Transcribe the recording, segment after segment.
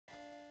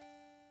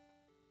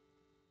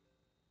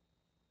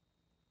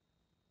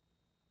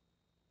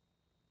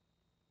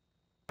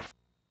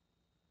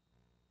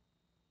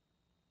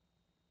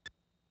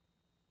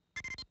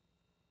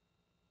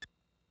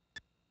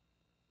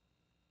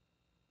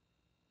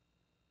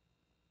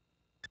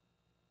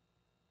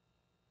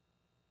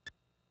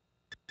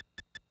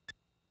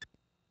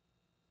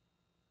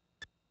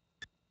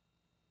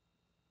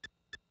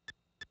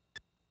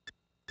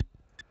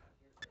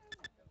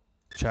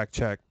Check,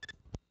 check.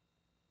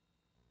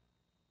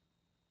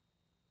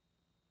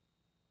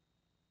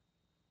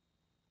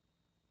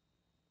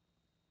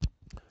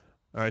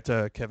 All right,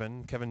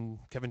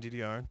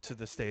 KevinDDR to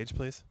the stage,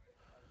 please.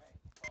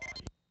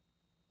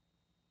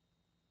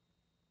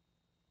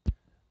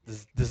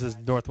 This is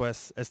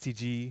Northwest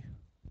STG,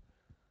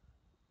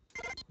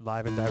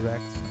 live and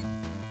direct.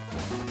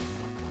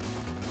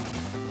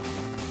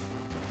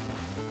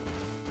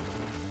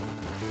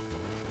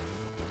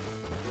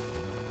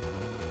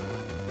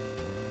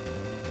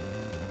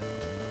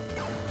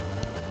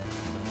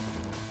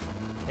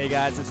 Hey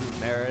guys, this is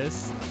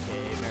Marus,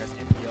 aka Marus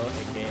MPO,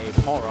 aka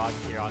Paul Rock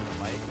here on the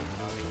mic.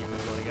 Thank you for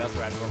joining us.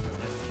 We're at Northwest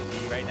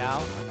STG right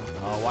now,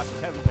 watching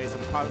Kevin play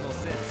some Cardinal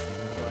Sins. He's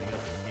been joining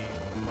us this game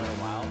for quite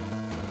a while,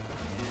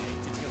 and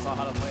he's teaching us all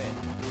how to play it.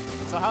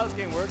 So how this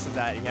game works is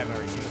that, if you haven't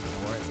already seen this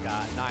before, it's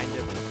got 9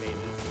 different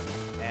phases,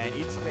 and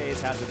each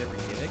phase has a different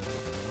gimmick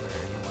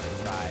where you want to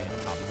try and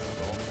accomplish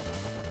the goal.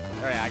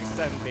 Alright, I guess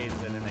 7 phases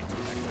and then like 2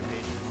 extra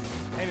phases.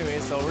 Anyway,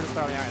 so we're just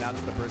starting out right now.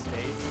 This is the first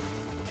phase.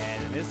 And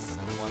in this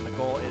one, the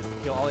goal is to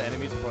kill all the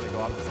enemies before they go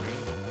off the screen.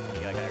 You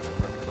get like an extra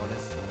perfect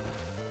bonus.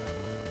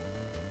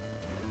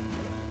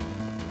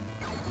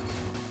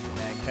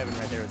 And Kevin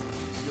right there is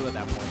shield at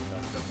that point,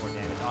 does more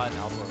damage on, and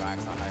also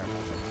racks on higher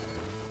multiplier.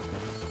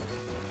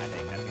 I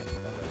think that's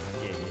what that was.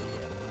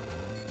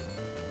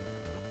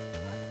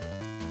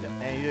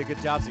 Yeah. And you did a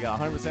good job, so you got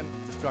 100%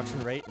 destruction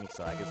rate, and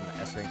so that gives him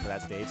an S rank for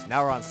that stage.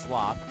 Now we're on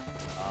Slop.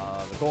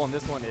 The goal in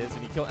this one is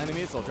if you kill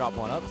enemies, they'll drop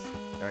 1-ups.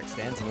 Or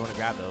extends, and you want to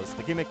grab those.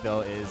 The gimmick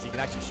though is you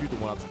can actually shoot the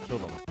 1-ups and kill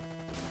them.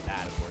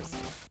 Bad, of course.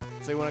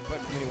 So you want to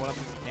collect as many 1-ups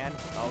as you can.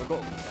 The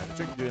goal, the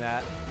trick to doing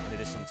that, in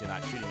addition to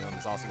not shooting them,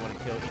 is also you want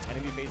to kill each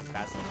enemy phase as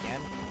fast as you can.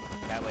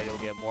 That way you'll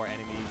get more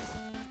enemies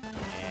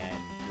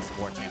and just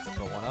more chance to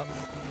kill 1-ups.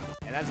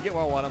 And as you get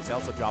more 1-ups, they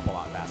also drop a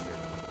lot faster.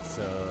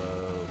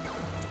 So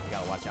you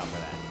gotta watch out for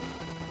that.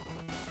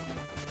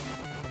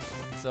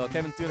 So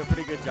Kevin's doing a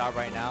pretty good job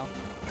right now.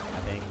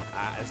 I think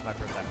this is my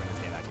first time playing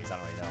this game actually, so I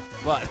don't really know.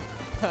 But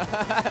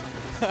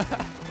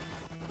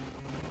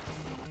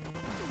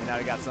and now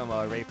we got some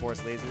Ray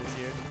Force lasers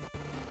here.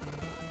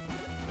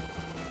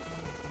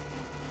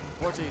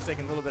 Fortunately, he's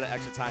taking a little bit of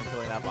extra time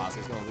killing that boss.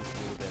 He's going to lose a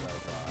little bit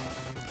of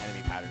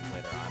enemy patterns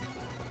later on.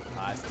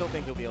 I still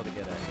think he'll be able to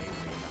get an A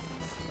range on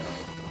this.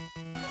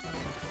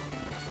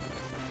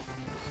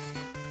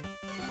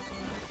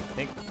 I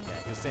think,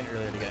 yeah, he was saying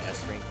earlier to get an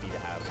S rank B to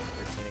have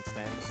 13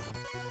 extends.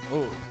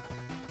 Ooh.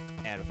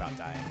 And without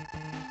dying.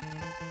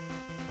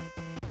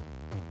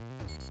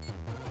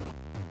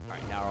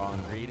 Alright, now we're on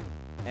Greed.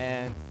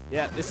 And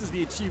yeah, this is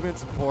the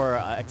achievements before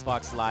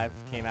Xbox Live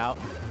came out.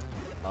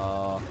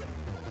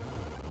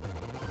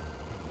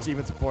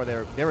 Achievements before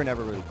they were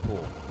never really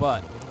cool,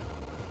 but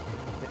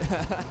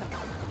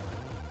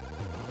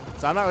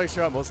so I'm not really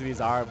sure what most of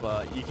these are,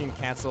 but you can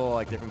cancel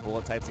like different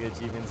bullet types to get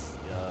achievements.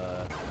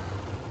 Yeah,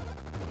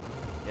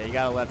 you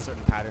gotta let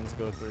certain patterns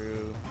go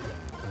through.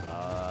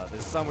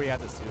 There's some where you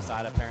have to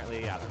suicide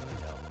apparently. I don't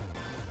really know.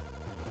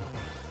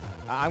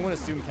 I'm gonna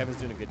assume Kevin's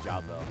doing a good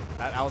job though.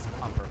 That was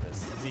on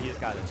purpose. See, he's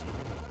got an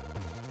achievement.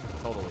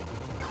 Totally.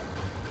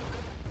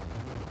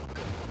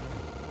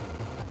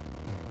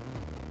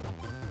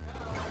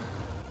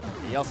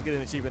 He also get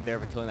an achievement there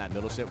for killing that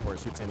middle ship where it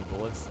shoots any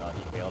bullets.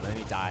 He failed and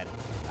then he died.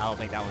 I don't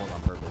think that one was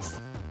on purpose.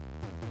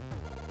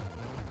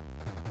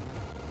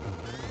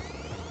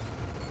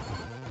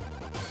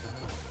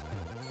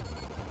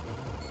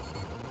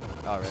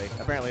 Alright.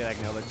 Apparently, like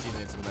another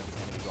achievement is to let this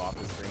enemy go off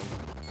the screen.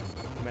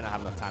 You may not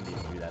have enough time to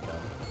even do that though.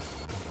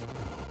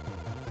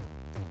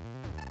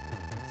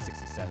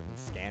 67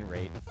 scan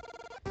rate.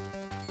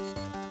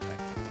 Okay.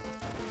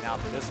 Now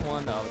for this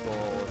one, the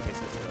goal is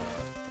basically to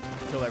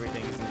kill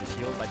everything using the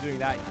shield. By doing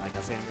that, like I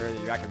was saying earlier,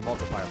 you actually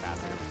multiplier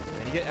faster.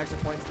 And you get extra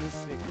points in this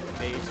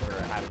stage for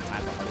having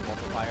times 100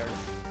 multipliers.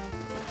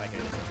 Like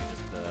in addition to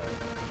just the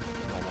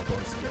normal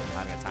bonus you get from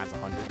having a times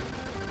 100.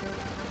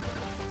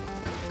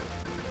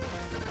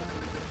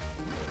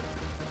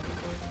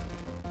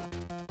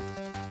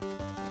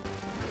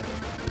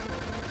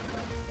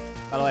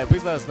 By the way,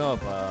 please let us know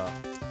if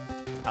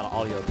how the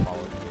audio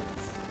quality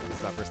is. This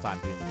is our first time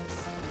doing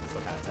this.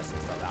 Still kind of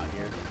testing stuff out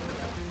here.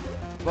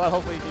 But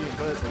hopefully if you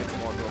enjoy this, we'll get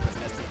some more Northwest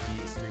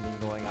STG streaming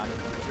going on in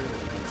the future.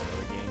 We'll be doing some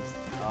other games.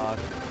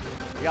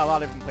 We got a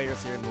lot of different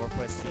players here in the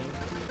Northwest scene.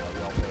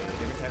 We all play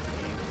different types of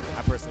games.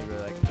 I personally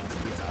really like Pink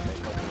Streets. I play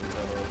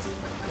Totos.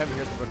 Kevin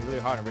here's been working really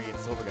hard on bringing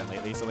Silvergun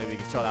lately, so maybe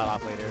we can show that off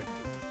later.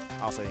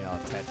 Also, you know,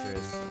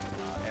 Tetris.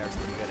 Eric's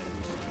pretty good at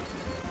Mushi.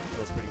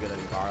 Phil's pretty good at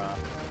Ibarra.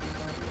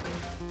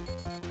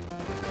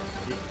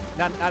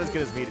 Not as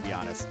good as me, to be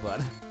honest,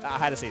 but I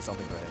had to say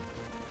something for him.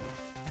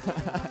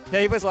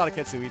 Yeah, he plays a lot of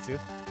Kitsui, too.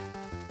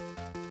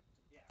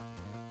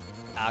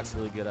 Alex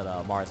really good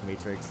at Marus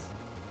Matrix.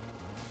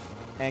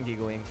 And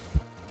Giggling.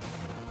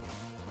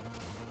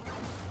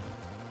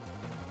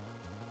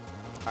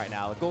 Alright,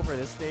 now, the goal for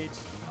this stage,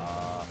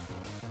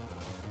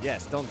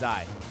 yes, don't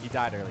die. You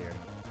died earlier.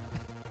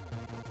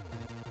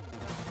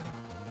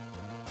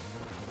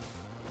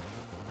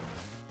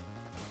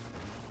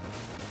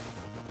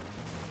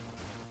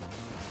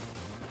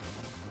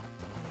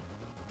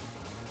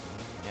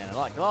 And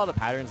a lot of the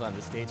patterns on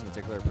this stage in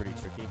particular are pretty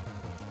tricky.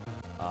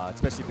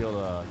 Especially to be able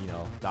to, you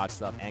know, dodge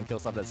stuff and kill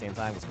stuff at the same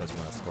time, especially when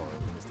you want to score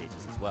between the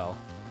stages as well.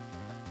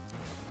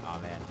 Oh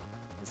man,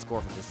 the score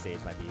from this stage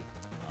might be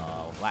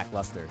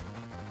lackluster.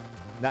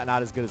 Not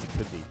as good as it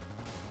could be.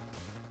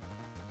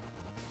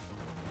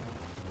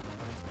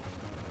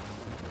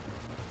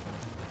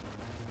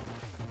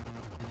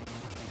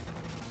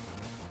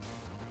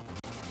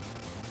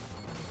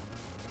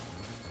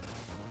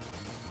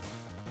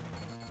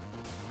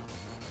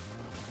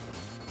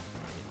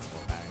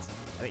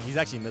 I think he's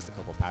actually missed a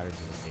couple patterns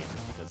in the stages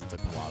because it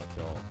took him a while to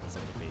kill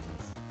some of the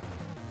phases.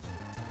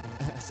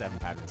 7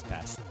 patterns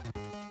passed.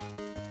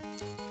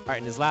 Alright,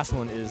 and this last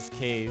one is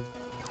cave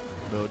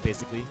mode,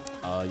 basically.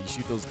 You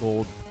shoot those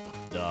gold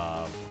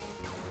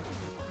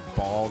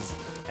balls,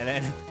 and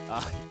then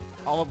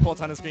all the bullets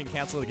on the screen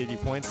cancel to give you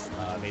points.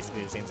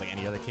 Basically the same as like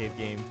any other cave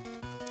game.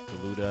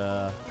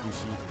 Galuda,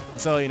 Yushi.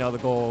 So, you know, the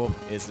goal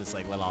is just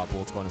like let all the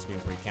bullets go on the screen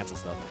before you cancel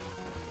stuff.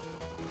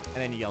 And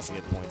then you also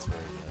get points for,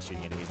 you know,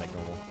 shooting enemies like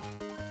normal.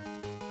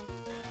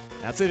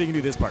 Now, let's see if you can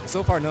do this part.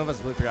 So far, none of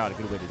us really figured out a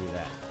good way to do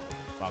that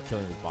while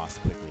killing this boss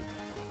quickly.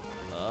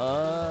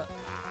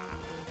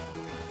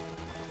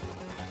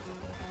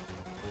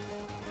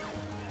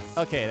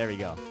 Okay, there we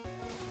go.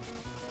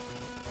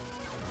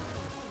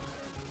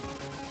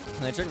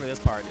 And the trick for this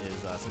part is,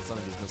 since some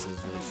of these missiles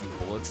really shoot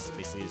bullets,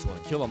 basically you just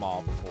want to kill them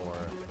all before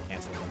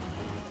canceling the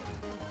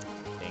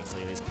thing, so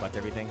you just collect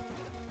everything.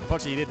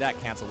 Unfortunately, you did that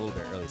cancel a little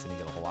bit early, so you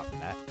didn't get a whole lot from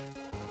that.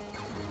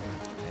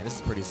 And this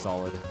is pretty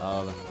solid.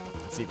 Let's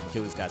see if we can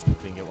kill these guys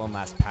quickly and get one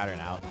last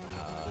pattern out.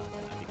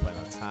 Might not be quite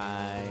enough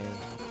time.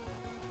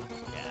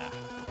 Yeah.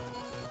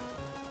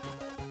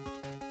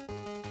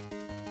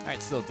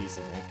 Alright, still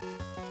decent, right?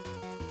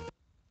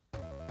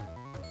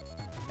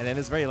 And then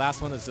this very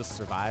last one is just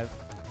survive.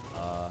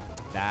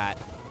 That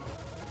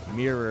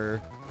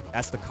mirror,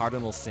 that's the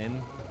Cardinal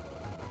Sin.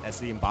 That's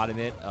the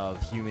embodiment of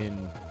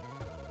human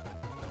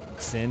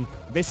sin.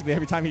 Basically,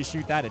 every time you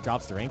shoot that, it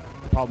drops the rank.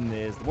 The problem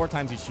is, the more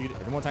times you shoot it,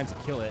 or the more times you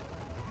kill it,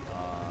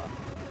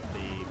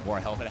 the more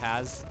health it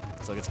has,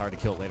 so it gets hard to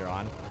kill it later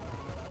on.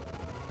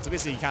 So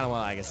basically, you kind of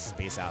want to, I guess,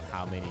 space out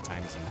how many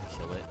times you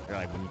kill it, or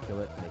like when you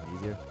kill it, make it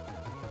easier.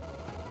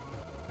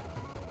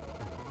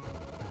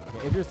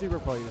 Yeah, if you're super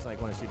pro, you just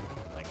like want to shoot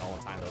like all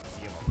the time, though, because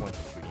you get more points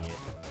for shooting it.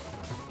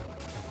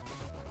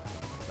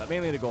 But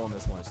mainly the goal in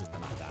this one is just to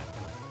not die.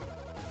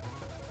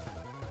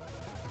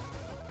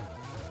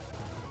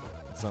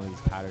 Some of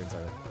these patterns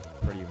are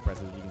pretty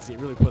impressive. You can see it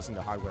really pushing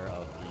the hardware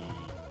of the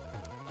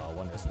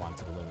WonderSwan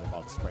to the limit with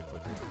all the sprite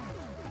flickers.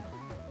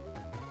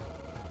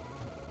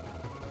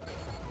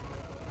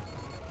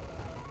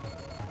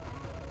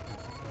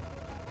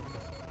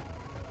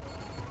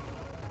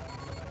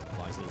 As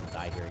long as he doesn't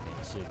die here again,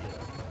 he should get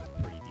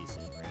a pretty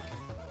decent rank.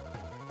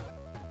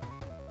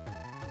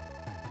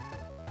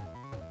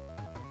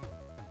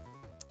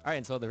 Alright,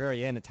 and so at the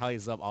very end, it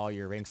tallies up all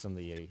your ranks from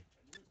the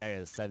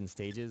 7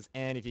 stages,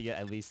 and if you get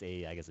at least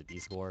a, I guess, a B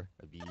score,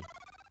 a B.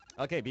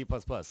 Okay, B++,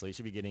 so you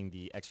should be getting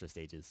the extra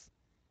stages.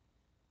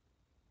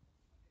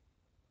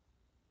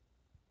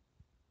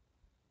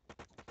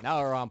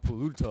 Now we're on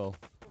Puluto.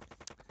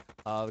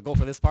 The goal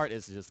for this part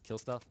is to just kill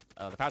stuff.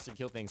 The faster you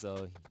kill things,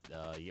 so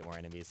you get more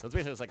enemies. So it's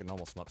basically just like a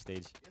normal shmup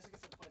stage. You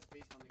also get some points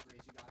based on the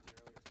grades you got in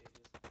the earlier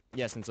stages.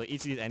 Yes, and so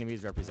each of these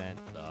enemies represent,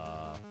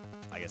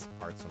 I guess,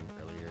 parts from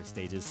earlier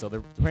stages. So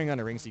depending on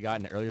the ranks you got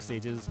in the earlier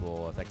stages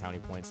will affect how many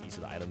points each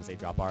of the items they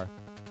drop are.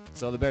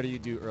 So the better you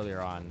do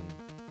earlier on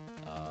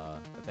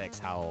affects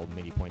how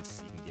many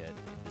points you can get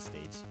in this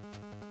stage.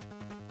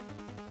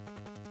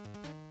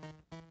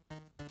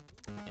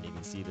 And you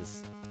can see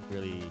this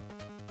really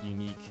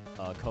unique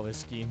color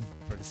scheme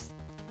for this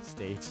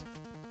stage.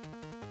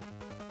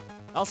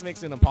 It also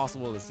makes it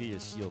impossible to see your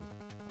shield,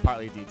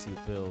 partly due to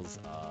Phil's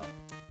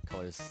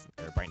colors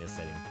or brightness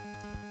setting.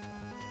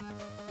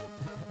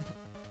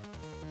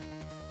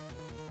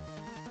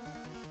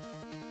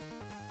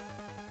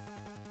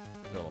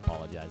 Phil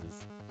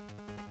apologizes.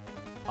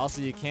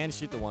 Also, you can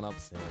shoot the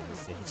 1-ups in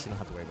this stage. You don't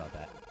have to worry about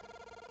that.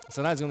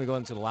 So now he's going to go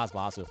into the last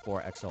boss with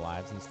 4 extra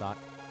lives in stock.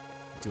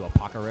 To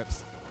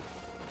Apocalypse.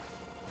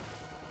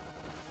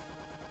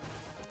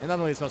 And not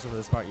only special for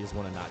this part, you just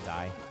want to not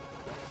die.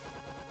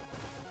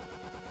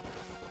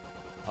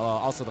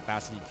 Also, the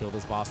faster you kill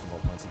this boss, the more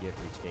points you get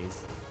for each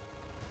phase.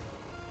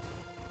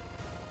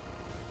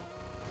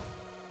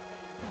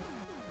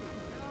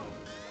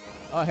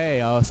 Oh, hey,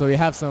 so we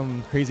have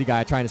some crazy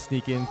guy trying to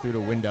sneak in through the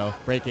window,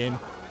 break in.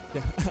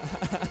 Yeah,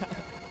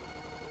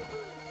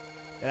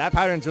 that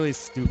pattern's really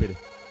stupid.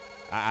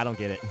 I don't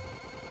get it.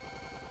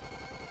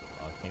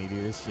 Oh, can he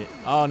do this shit?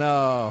 Oh,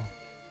 no.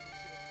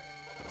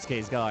 Okay,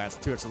 he's got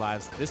like 2 extra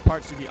lives. This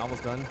part should be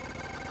almost done.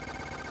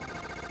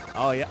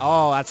 Oh, yeah.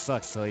 Oh, that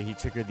sucks. So he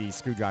triggered the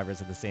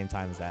screwdrivers at the same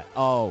time as that.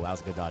 Oh, that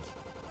was a good dodge.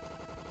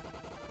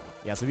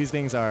 Yeah, so these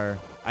things are,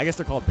 I guess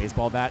they're called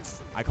baseball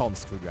bats. I call them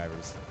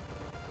screwdrivers.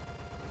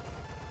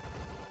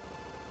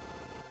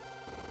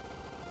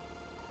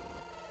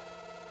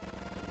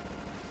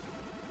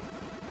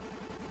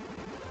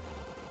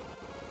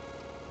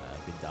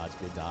 Good dodge,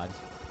 good dodge.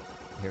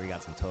 Here we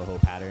got some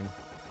Toho pattern.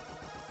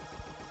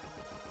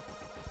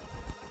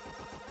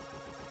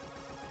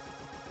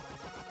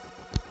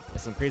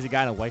 Some crazy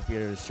guy in a white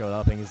beard showed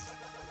up and he's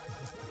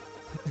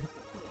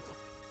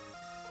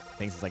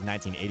thinks it's like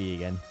 1980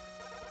 again.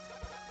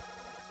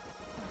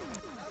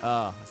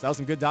 So that was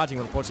some good dodging,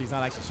 but unfortunately he's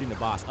not actually shooting the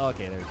boss. Oh,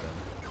 okay, there we go.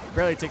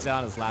 Barely takes it out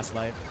on his last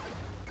life.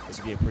 This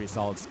should be a pretty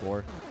solid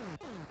score.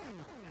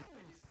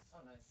 Oh,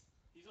 nice.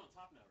 He's on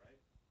top now,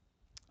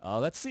 right?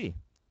 Let's see.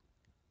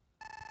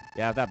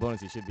 Yeah, with that bonus,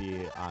 he should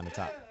be on the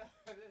top.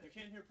 You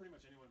can't hear pretty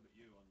much anyone but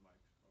you on the mic.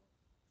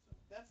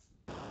 That's.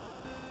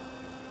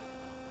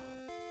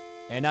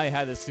 And now you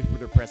have this super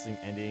depressing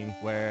ending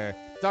where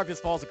darkness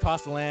falls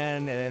across the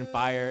land and then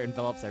fire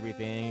envelops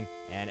everything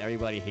and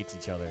everybody hates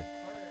each other.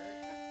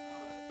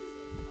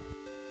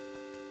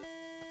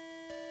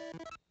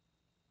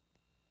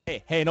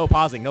 Hey, no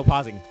pausing, no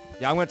pausing.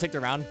 Yeah, I'm gonna take the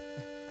round.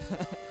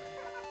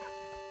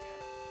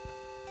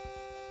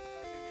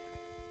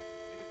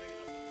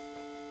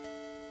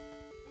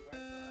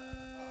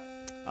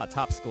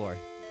 Top score.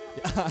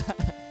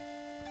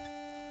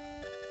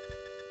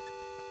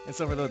 And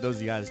so for those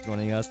of you guys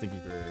joining us, thank you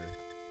for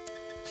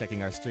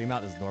checking our stream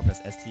out. This is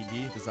Norpus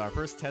STG. This is our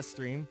first test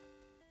stream.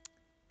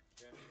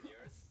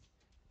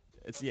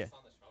 It's, yeah.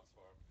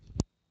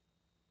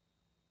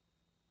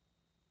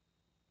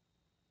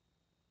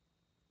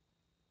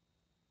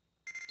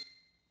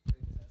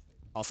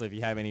 Also, if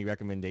you have any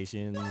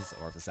recommendations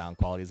or if the sound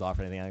quality is off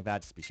or anything like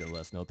that, just be sure to let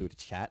us know through the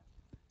chat.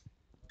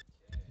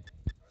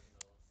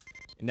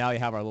 And now we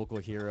have our local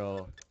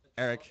hero,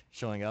 Eric,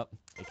 showing up,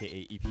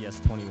 aka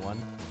EPS 21.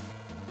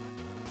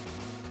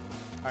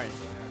 Alright,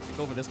 to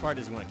go over this part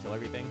is you want to kill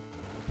everything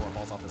before it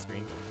falls off the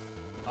screen.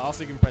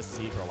 Also, you can press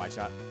C for a white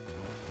shot.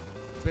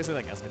 It's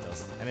basically like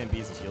Eschatos, and then B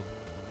is the shield.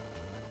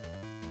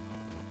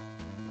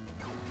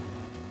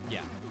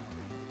 Yeah.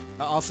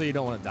 Also, you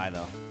don't want to die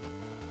though.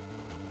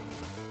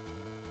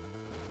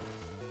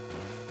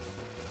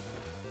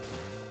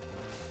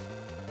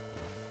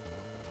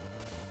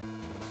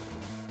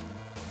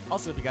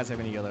 Also, if you guys have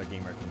any other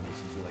game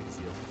recommendations you'd like to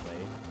see us play,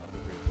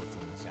 feel free to put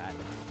some in the chat.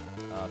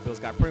 Phil's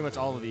got pretty much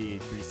all of the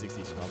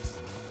 360 shmups.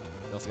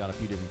 We also got a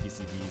few different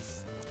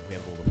PCBs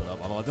available to put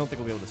up, although I don't think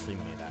we'll be able to stream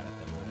any of that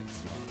at the moment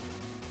because you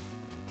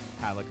don't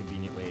have a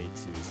convenient way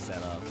to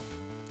set up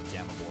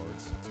JAMA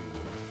boards.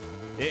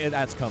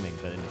 That's coming,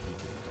 but in the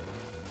future.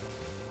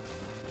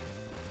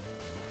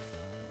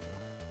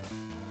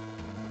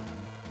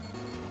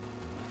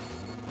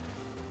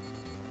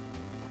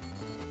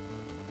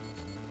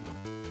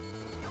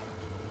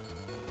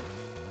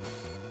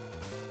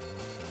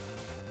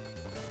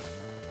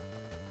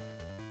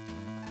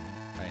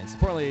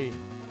 Importantly,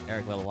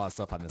 Eric let a lot of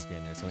stuff on the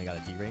screen there, so we got a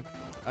D rank.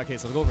 Okay,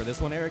 so the goal for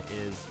this one, Eric,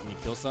 is when you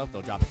kill stuff,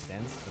 they'll drop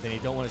extends, but then you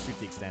don't want to shoot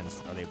the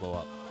extends or they blow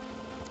up.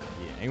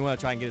 Yeah, and you want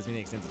to try and get as many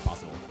extends as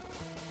possible.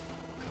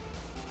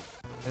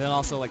 And then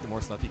also, like, the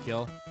more stuff you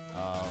kill,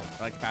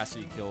 like the faster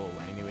you kill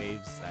enemy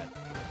waves, that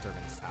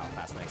determines how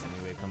fast the next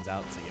enemy wave comes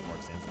out, so you get more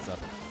extends and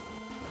stuff.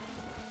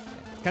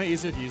 It's kind of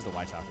easier to use the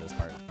wide shot for this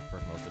part,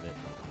 for most of it.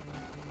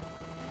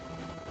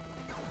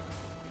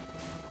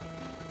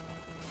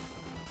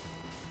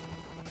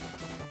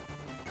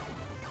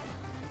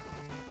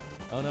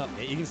 Oh no,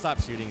 you can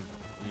stop shooting,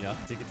 you know,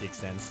 to get the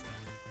extends.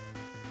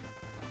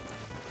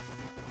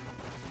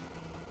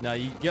 No,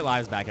 you get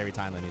lives back every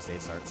time the new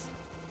stage starts.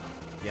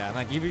 Yeah, and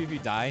like even if you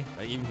die,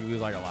 like even if you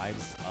lose all your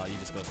lives, you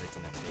just go straight to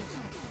the next stage.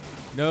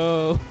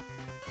 No!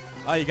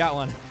 Oh, you got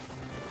one.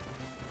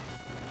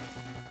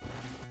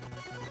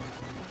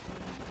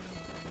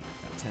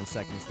 Got 10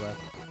 seconds left.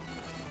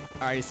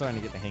 Alright, you're starting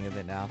to get the hang of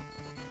it now.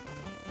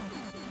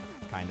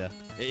 Kinda.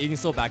 You can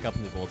still back up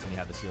in the bullets when you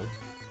have the shield.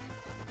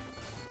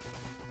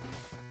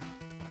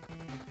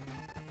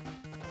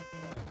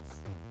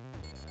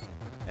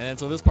 And then,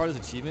 so this part is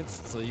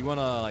achievements. So you want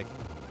to, like,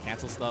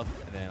 cancel stuff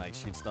and then, like,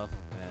 shoot stuff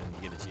and then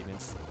you get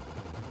achievements.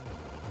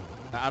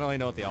 I don't really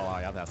know what they all are.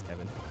 You have to ask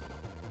Kevin.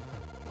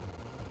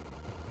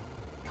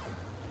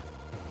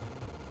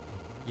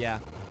 Yeah.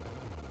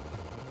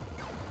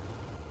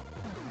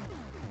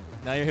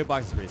 Now your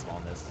hitbox is pretty small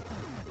in this.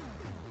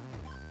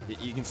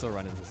 You can still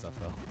run into stuff,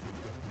 though.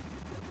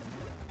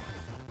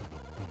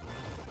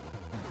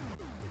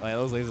 Oh, yeah,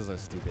 those lasers are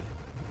stupid.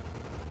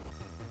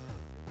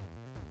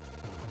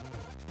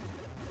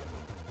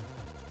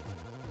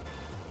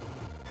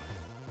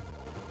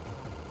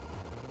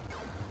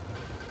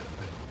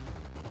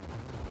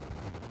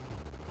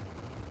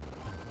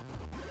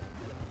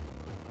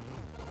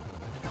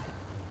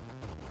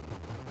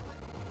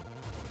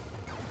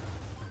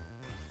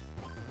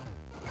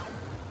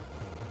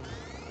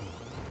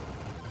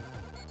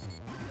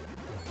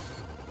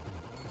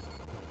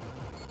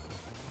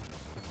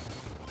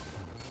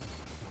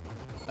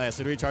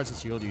 So to recharge the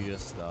shield, you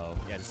just,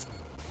 just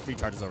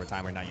recharges over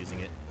time or not using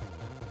it.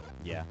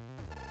 Yeah.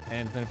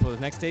 And then for the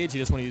next stage,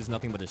 you just want to use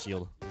nothing but a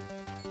shield.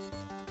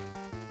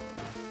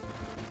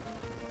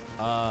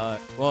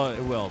 Well,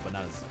 it will, but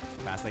not as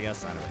fast, I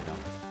guess. I don't really know.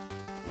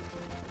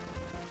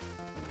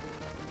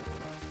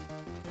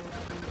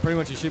 Pretty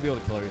much you should be able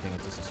to kill everything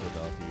with just a shield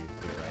though if you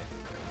do it right.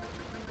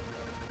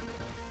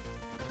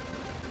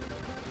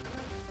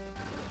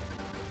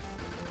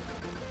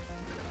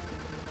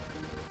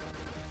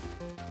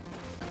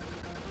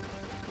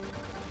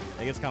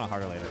 It gets kind of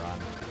harder later on.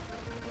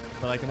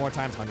 But like the more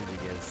times 100 you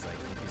get, it's like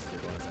increases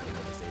your bonus at the end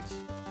of the stage.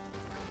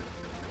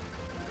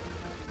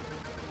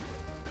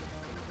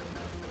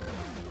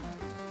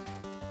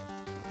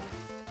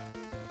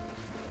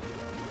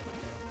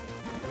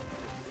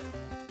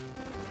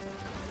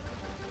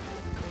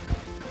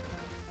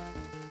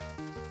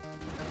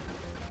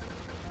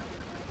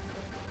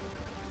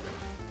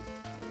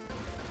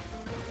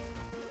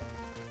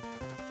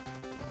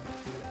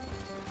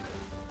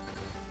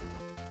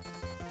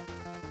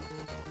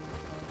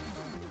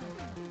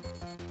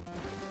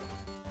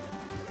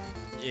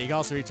 Yeah, you can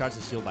also recharge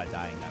the shield by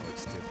dying. That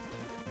works too.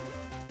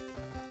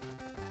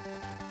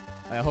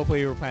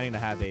 Hopefully, we're planning to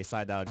have a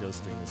Side Dow Joe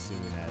stream as soon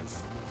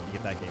as you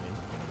get that game in.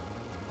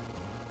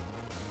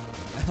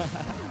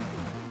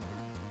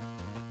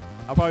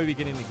 I'll probably be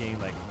getting the game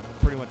like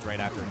pretty much right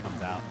after it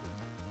comes out,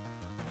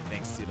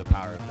 thanks to the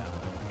power of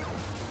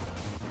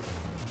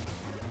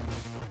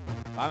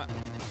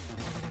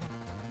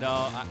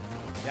download.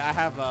 Yeah, I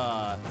have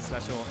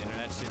special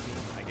internet shipping.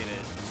 I get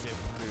it shipped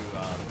through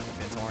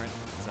BitTorrent.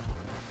 So.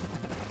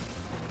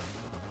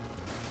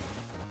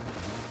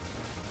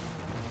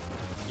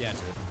 Yeah,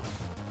 true.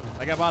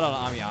 Like I bought it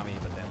on Ami,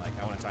 but then like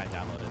I want to try and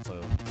download it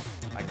so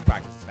I can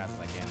practice as fast as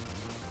I can.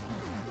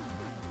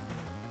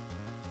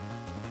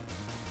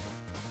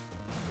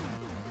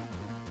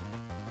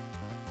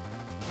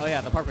 Oh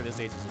yeah, the part for this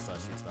stage is just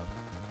shoot stuff.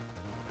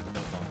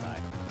 Those don't die.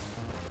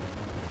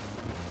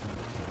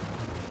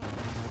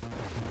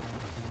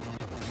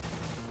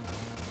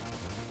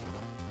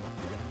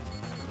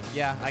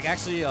 Yeah, like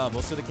actually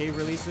most of the cave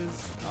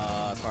releases,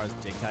 as far as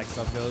jig tag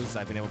stuff goes,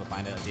 I've been able to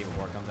find it a day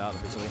before it comes out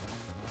officially.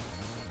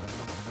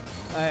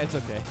 It's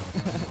okay.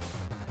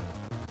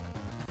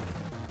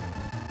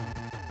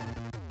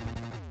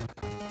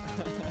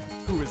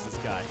 Who is this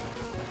guy?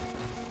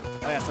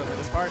 Oh yeah, so for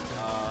this part,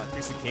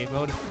 here's the cave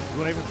mode. You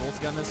want every bolt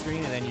gun on the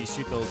screen, and then you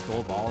shoot those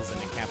gold balls, and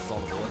it cancels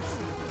all the bullets.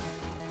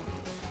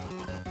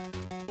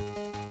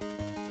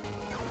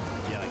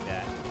 Yeah, like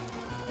that.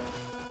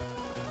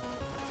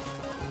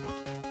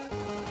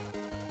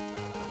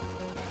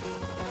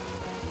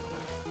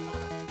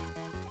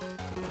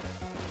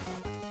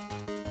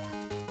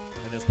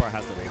 And this part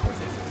has the rainforest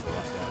stations, so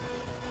watch out.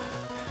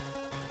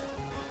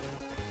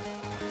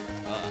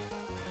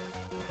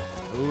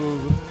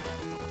 Ooh.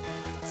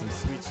 Some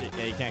sweet shit.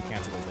 Yeah, you can't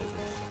cancel those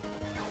lasers.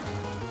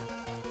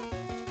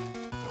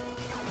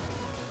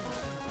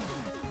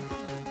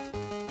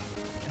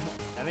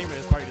 I think for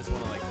this part you just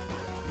want to like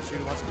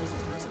shoot a bunch of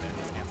missiles first and then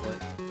just cancel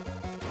it.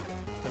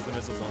 Because the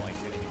missiles don't like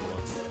shoot any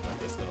bullets, but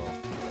they still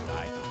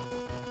die.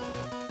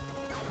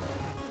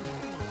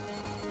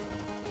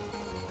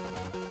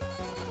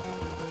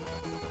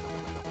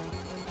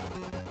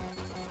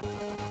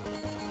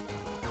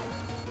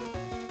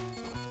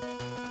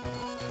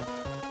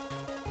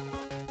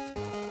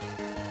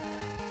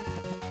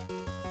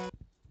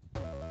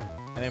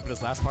 And then for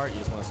this last part, you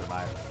just want to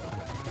survive.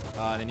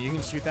 Then you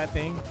can shoot that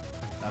thing,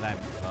 that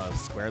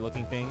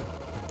square-looking thing,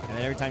 and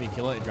then every time you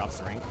kill it, it drops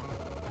the rank.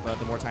 But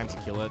the more times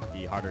you kill it,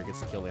 the harder it gets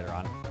to kill later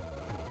on.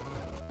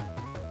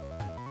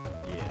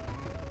 Yeah.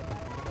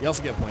 You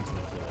also get points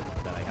when you kill it,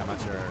 but like, I'm not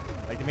sure.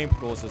 Like, the main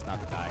goal is just not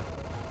to die.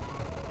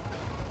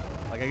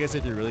 Like, I guess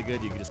if you're really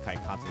good, you can just kind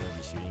of constantly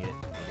be shooting it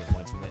and get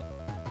points from it.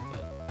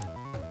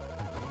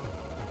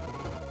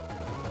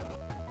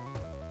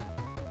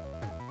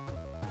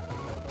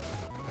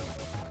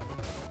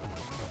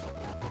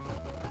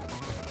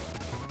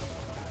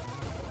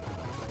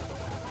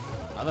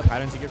 Other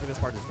patterns you get for this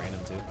part is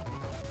random too.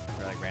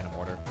 Or like random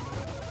order.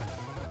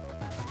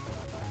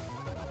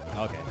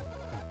 Okay.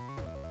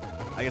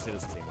 I guess it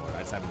is the same order.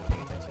 I just haven't been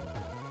paying attention.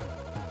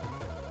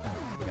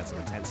 We got some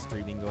intense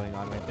streaming going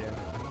on right there.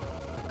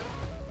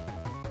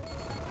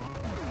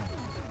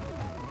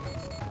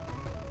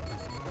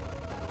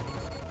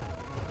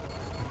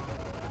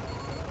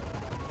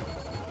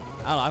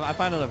 I don't know. I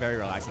find it a very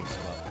relaxing shmup.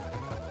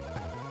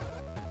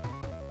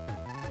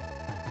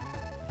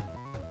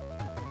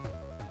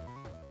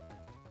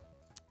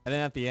 And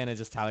then at the end, it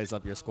just tallies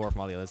up your score from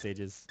all the other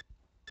stages.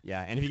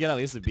 Yeah, and if you get at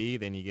least a B,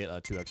 then you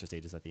get 2 extra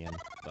stages at the end.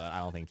 But I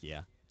don't think,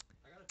 yeah.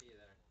 I got a B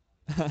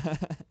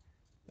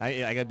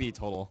there. I got B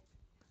total.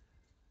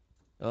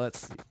 Well,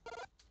 let's see.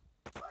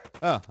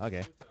 Oh,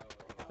 okay.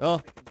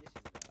 Well,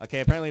 okay,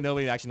 apparently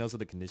nobody actually knows what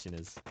the condition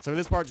is. So for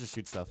this part, just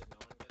shoot stuff.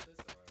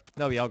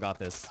 No, we all got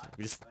this.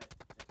 We just...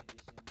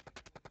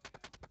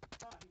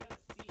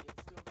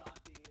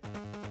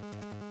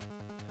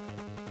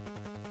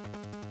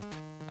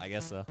 I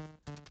guess so.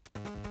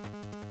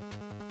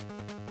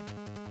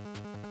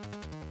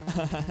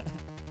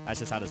 That's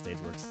just how the stage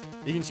works.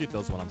 You can shoot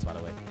those one-ups, by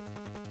the way.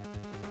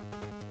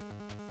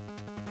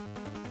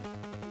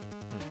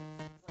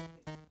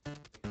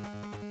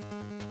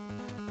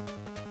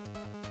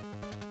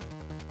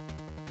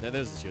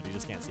 There's the shield. You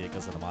just can't see it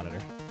because of the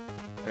monitor.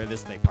 Or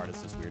this snake part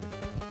is just weird.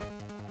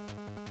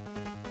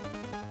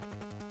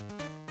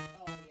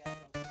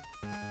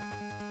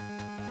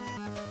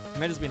 It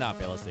might just be not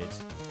fail a stage.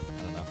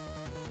 I don't know.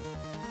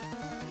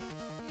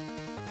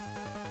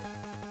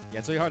 Yeah,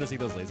 it's really hard to see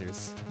those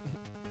lasers.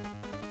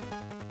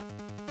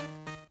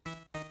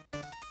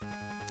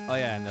 Oh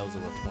yeah, and those are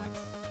worth points.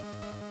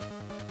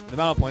 The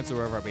amount of points or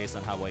whatever are based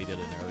on how well you did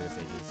in the earlier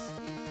stages.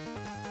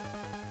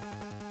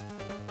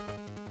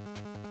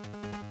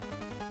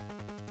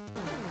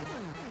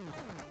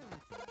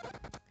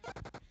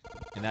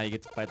 And now you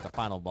get to fight the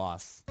final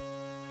boss,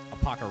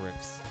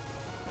 Apocalypse.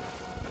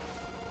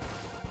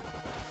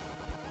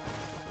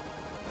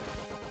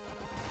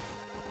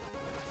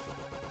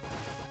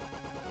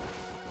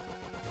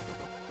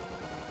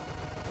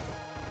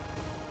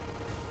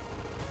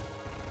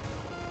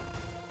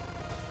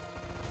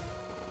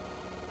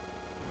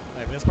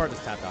 Like, this part is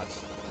tap dodge.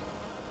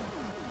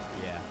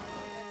 Yeah.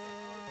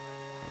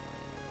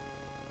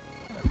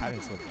 I'm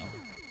having slip though.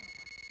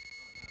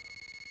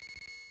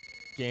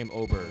 Game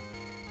over.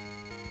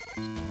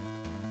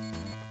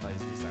 Oh,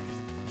 he's restarting.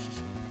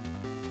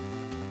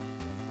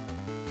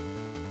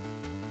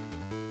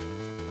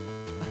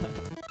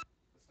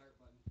 The start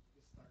button.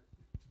 Just start.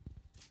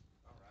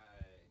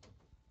 Alright.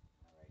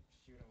 Alright,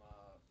 shoot him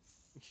up.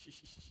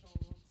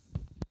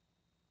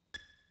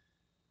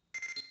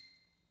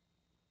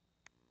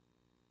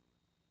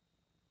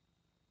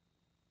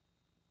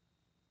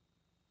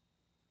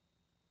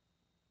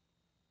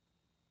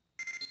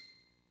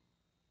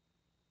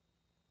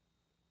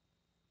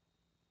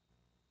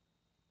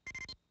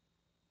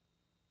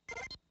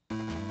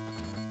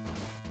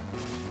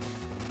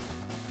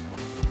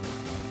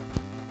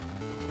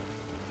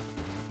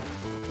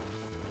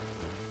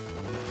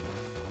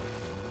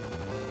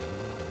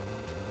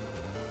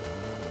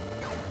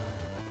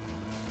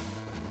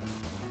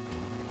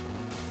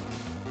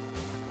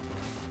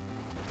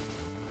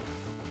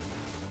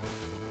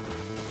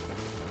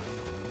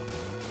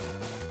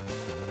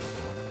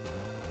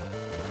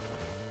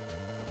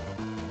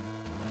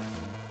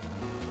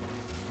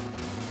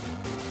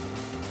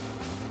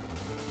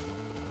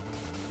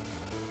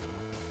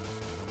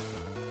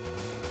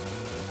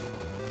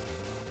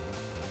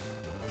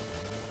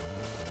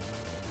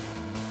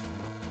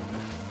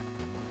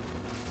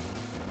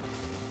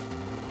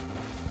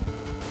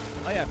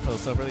 Oh yeah,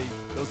 so for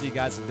those of you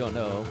guys who don't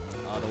know,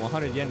 the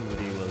 100 Yen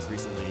movie was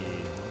recently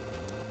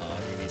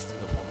released to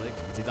the public.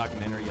 It's a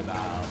documentary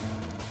about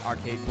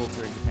arcade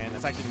culture in Japan.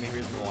 That's actually the main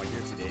reason why we're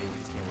here today. We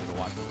just came over to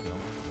watch the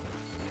film.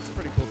 And it's a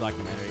pretty cool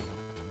documentary.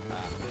 I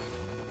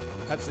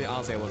have to say,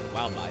 honestly, I wasn't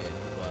wowed by it,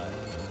 but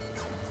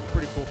it's a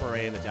pretty cool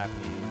foray in the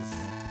Japanese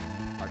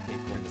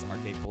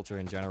arcade culture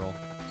in general.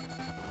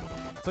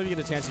 So if you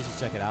get a chance, you should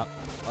check it out.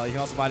 You can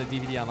also buy the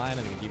DVD online.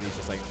 I think the DVD is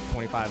just like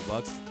 $25.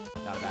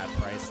 Not a bad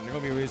price. And they're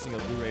going to be releasing a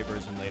Blu-ray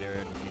version later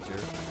in the future.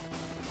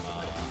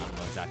 I don't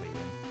know exactly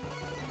when.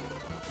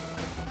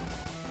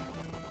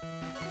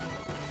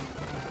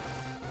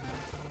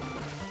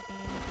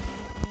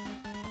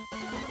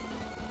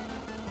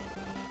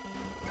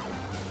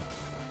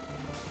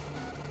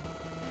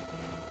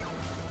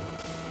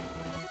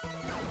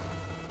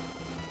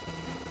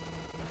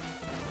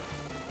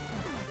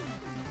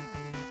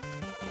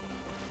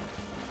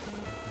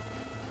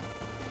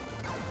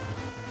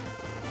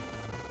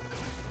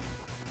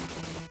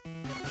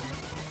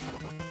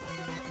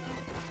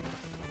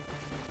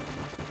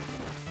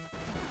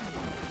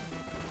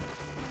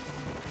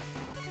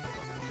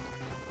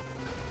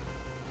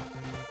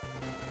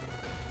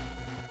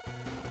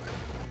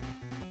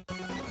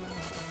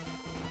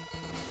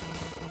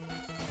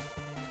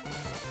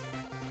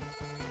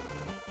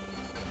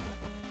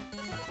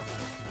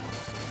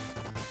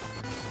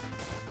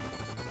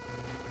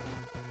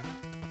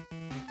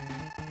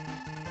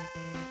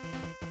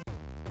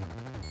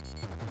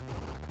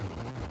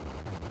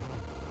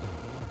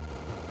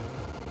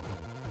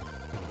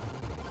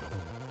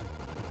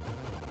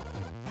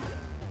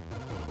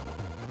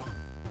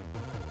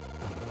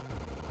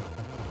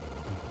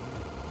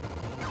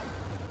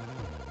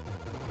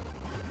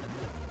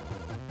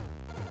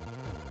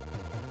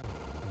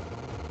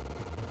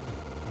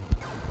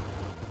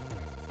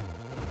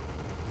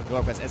 Go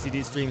up, press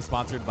SED stream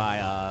sponsored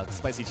by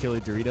Spicy Chili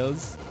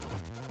Doritos.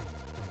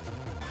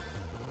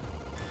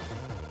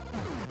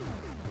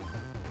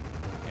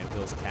 And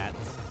those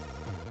cats.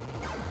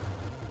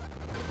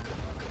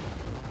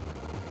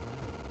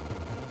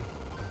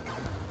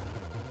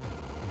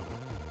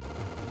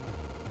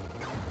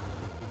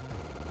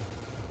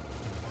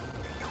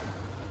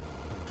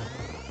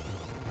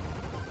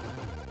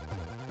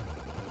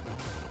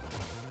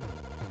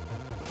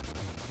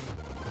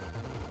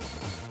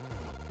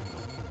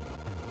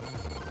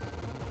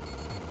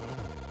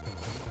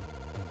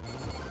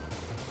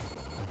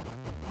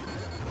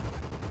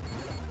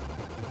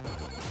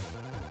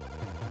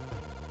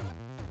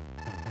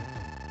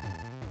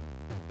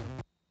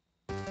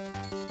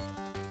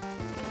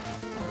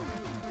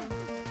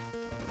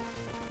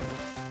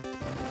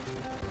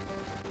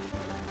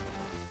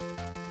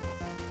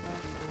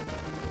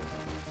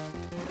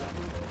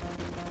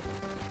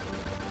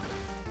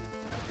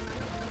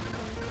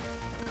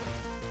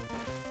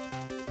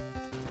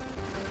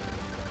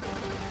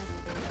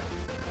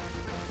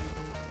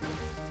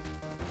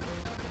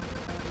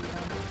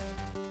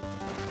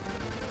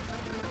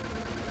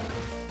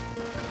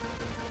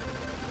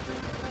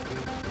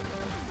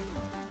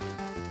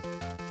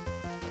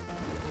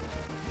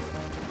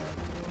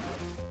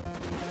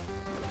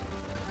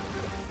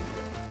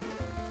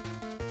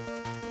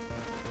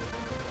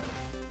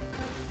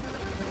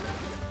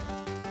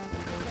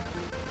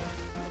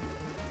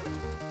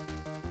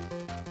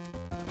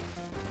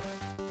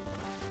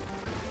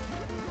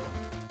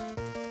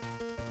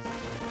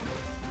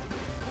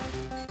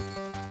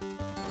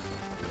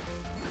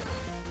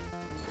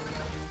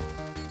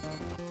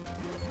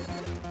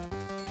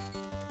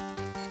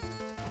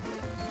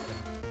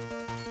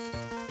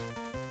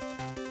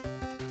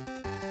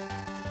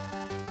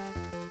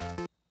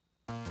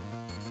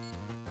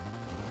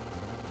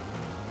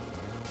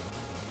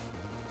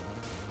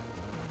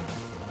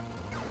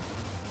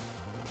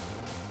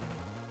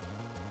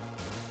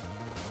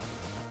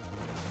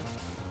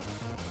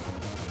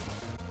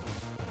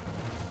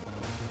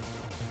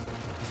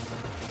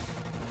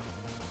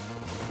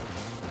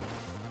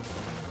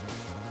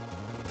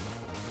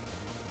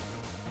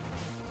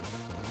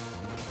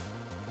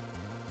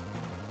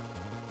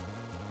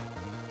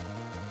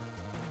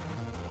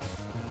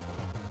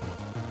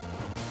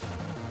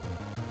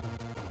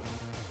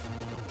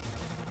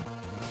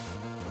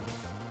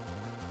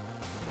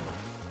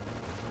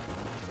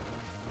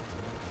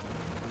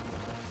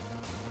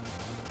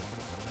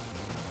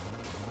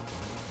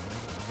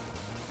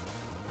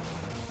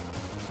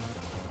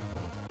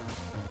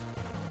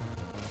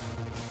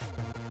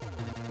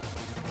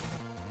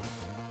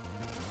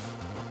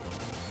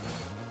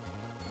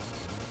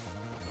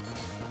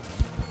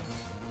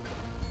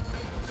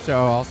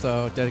 show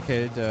also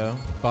dedicated to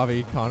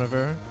Bobby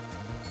Conover.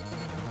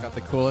 Got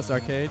the coolest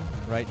arcade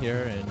right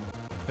here in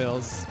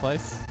Phil's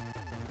place.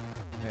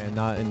 And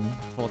not in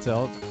full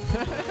tilt.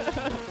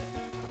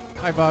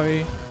 Hi,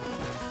 Bobby.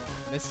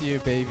 Miss you,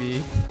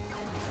 baby.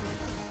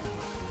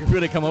 You're free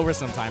to come over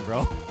sometime,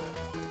 bro.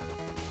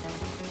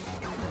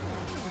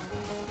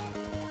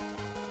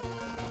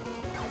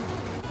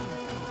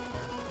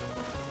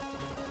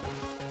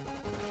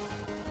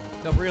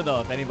 No, for real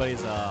though, if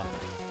anybody's out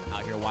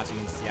here watching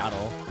in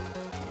Seattle,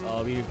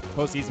 we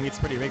post these meets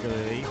pretty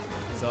regularly.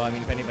 So, I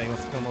mean, if anybody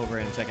wants to come over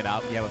and check it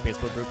out, we have a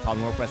Facebook group called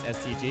Northwest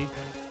STG.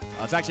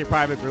 It's actually a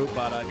private group,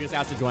 but if you just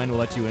ask to join, we'll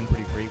let you in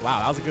pretty free. Wow,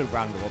 that was a good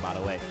round goal, by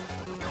the way.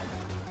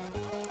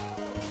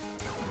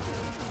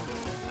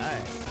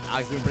 Nice.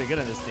 Alex doing pretty good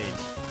on this stage.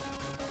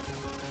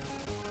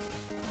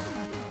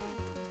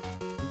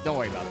 Don't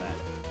worry about that.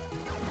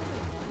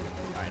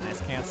 Alright,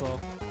 nice cancel.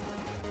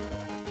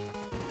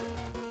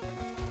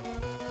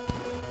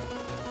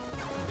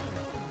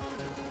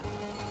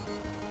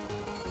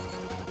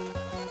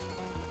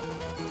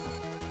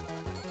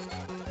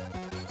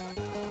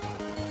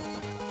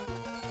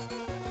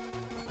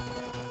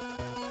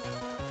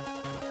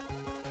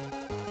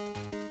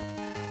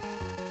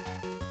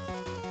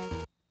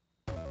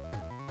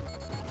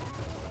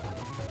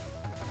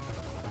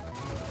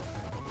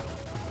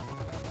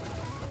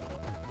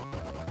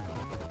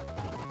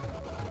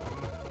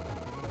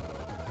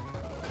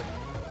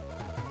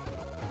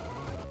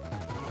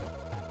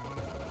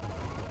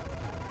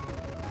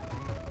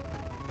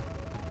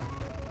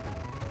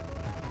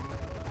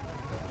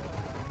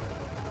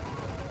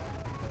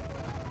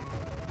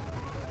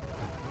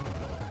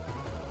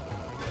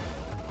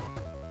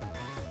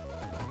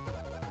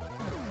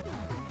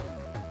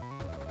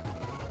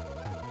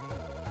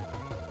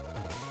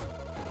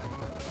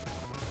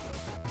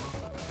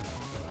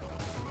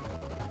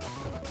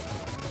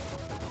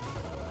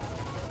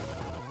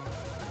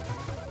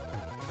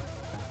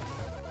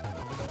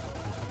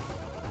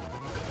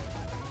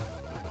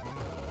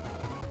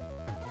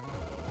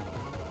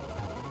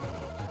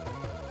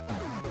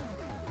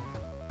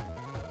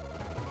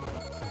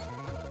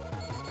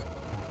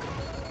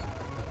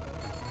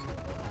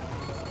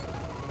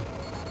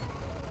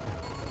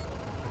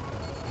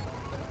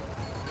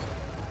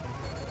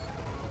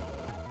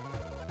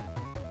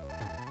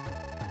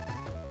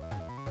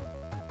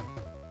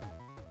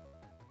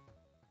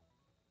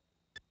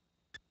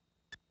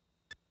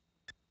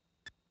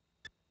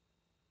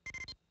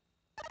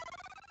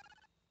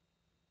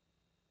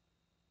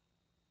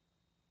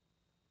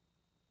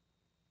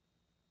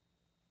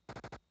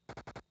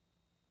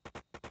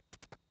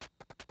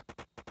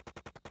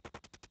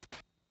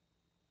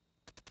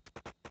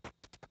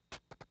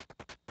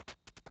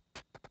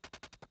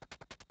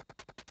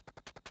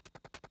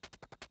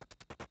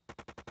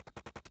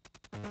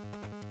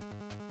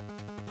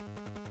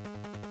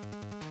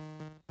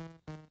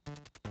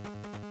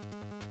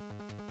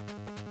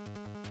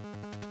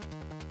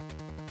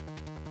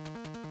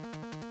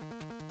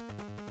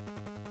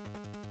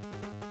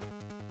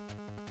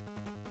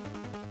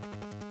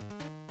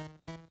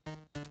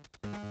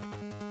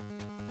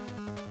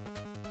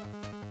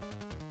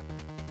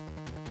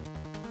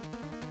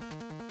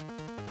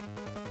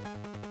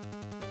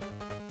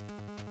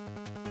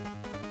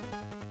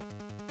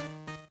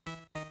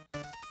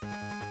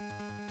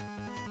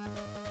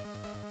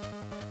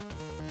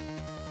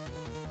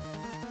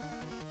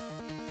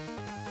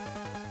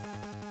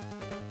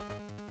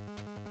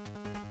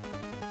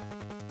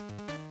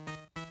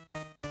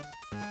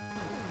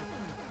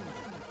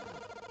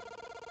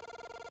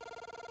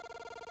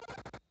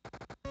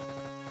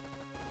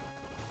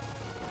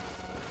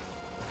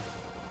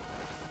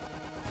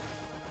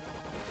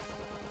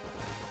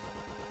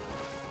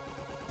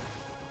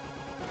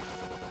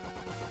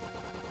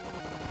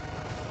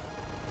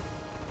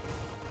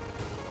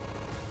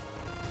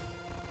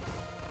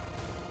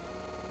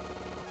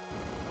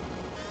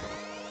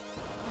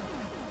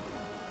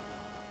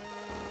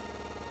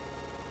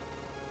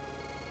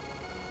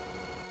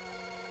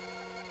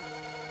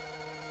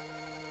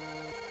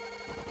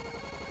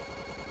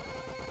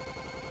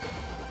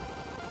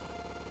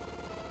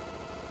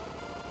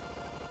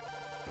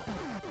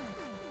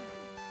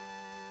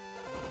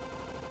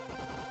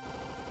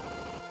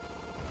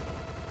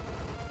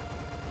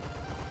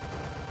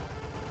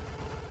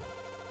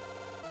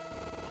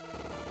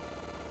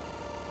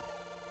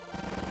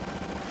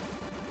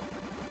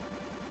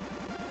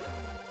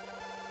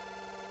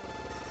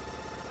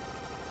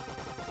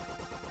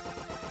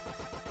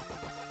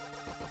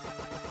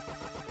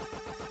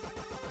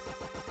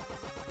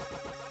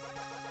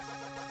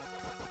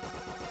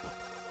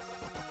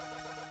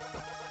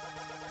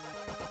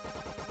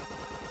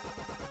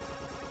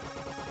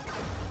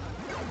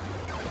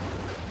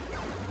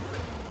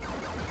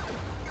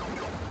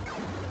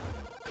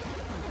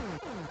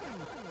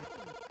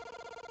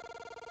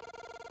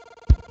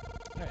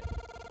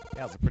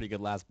 That was a pretty good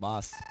last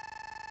boss.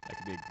 That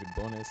could be a good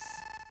bonus.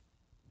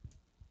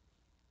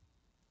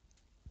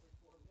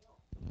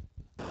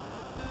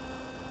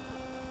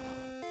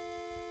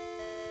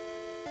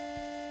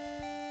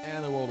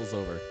 And the world is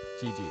over.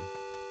 GG.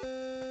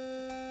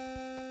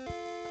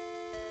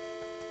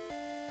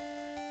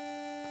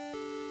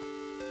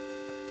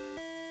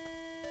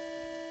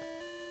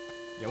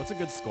 Yeah, what's a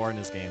good score in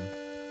this game?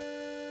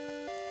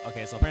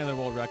 Okay, so apparently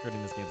the world record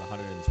in this game is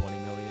 120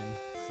 million,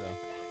 so...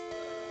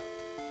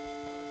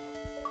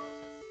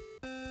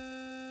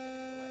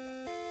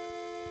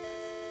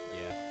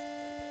 Yeah.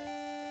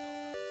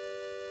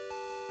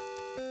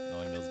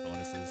 Knowing those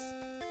bonuses.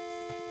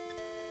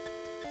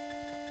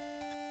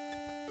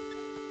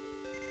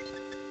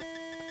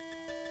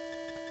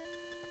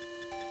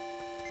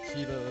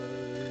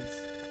 Shivas.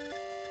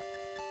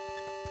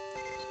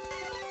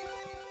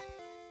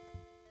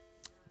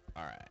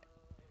 Alright.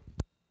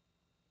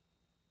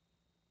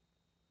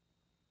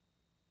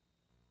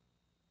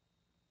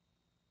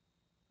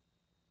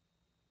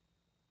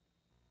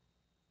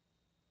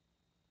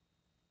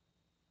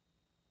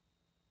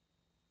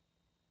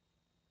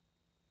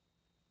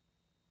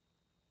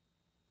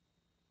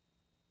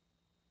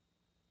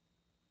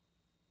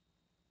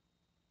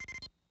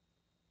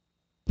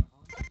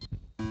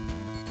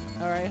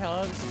 All right,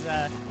 hello. This is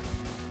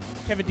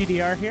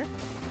KevinDDR here.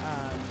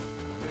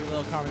 Doing a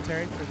little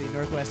commentary for the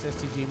Northwest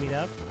STG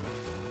meetup.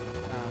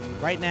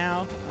 Right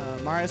now,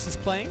 Marus is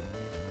playing,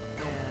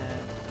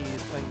 and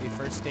he's playing the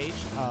first stage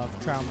of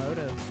trial mode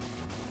of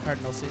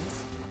Cardinal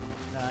Sins.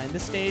 In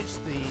this stage,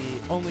 the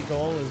only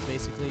goal is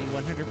basically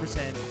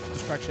 100%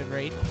 destruction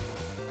rate,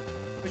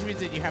 which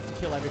means that you have to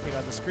kill everything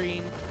on the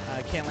screen.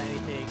 Can't let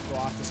anything go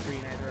off the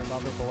screen either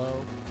above or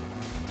below.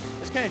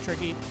 It's kind of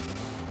tricky.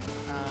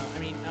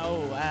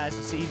 As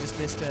you see, he just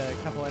missed a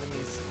couple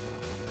enemies.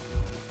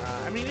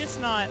 It's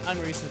not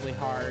unreasonably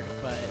hard,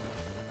 but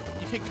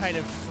you can kind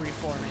of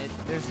freeform it.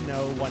 There's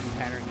no one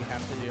pattern you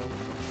have to do.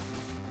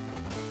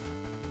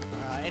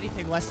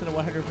 Anything less than a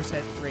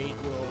 100% rate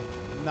will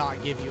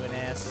not give you an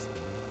S.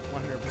 100%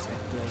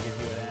 will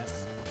give you an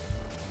S.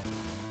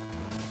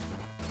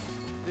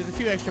 There's a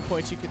few extra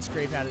points you can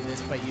scrape out of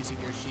this by using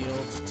your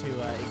shields to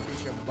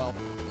increase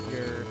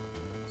your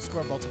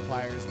score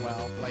multiplier as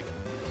well, like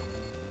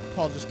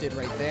Paul just did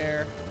right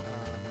there.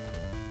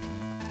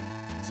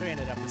 So he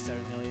ended up with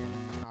 7 million.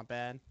 Not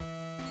bad. In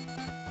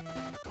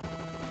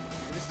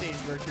this stage,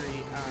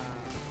 Mercury,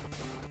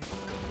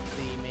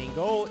 the main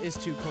goal is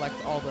to collect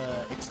all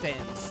the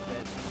extends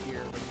that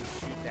appear when you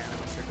shoot down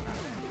a certain amount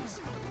of enemies.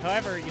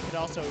 However, you could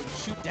also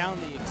shoot down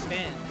the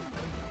extend,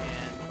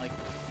 and like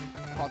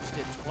Paul just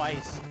did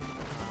twice,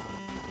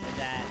 and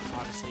that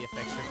obviously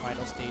affects your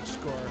final stage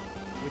score,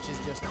 which is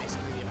just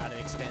basically the amount of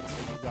extends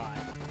that you got.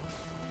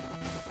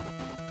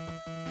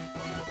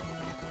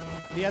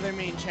 The other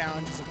main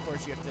challenge is, of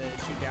course, you have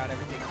to shoot down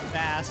everything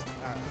fast,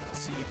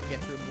 so you can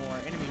get through more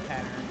enemy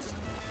patterns,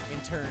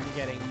 in turn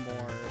getting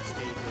more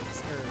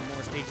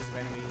stages of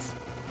enemies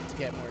to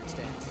get more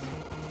extents.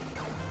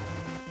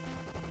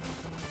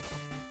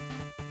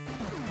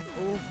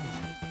 Oh,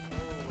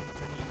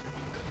 tricky.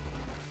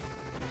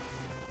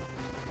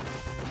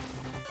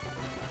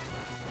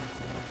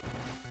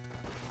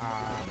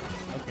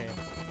 Okay.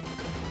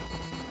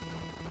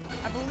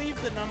 I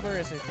believe the number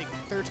is,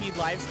 13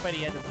 lives by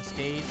the end of the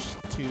stage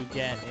to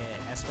get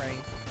an S rank.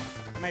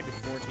 It might be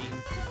 14.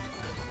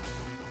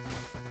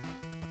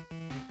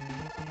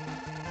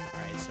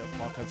 Alright, so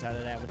Paul comes out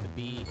of that with a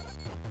B.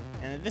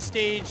 And at this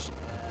stage,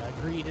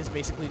 Greed is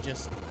basically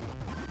just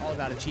all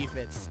about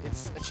achievements.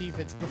 It's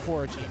achievements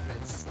before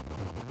achievements.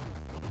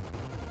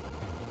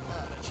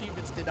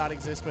 Achievements did not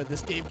exist when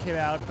this game came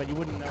out, but you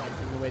wouldn't know it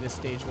from the way this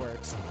stage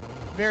works.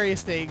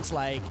 Various things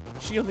like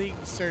shielding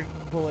certain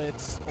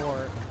bullets,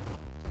 or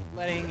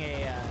letting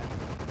a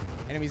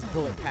enemy's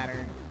bullet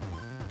pattern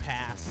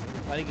pass,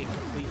 letting it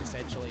complete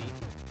essentially,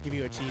 give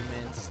you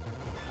achievements.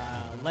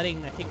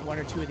 Letting, I think, one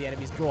or two of the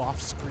enemies go off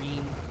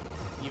screen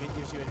even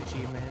gives you an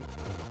achievement.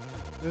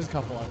 There's a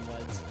couple other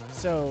ones.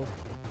 So,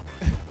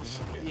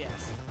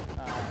 yes,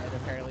 and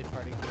apparently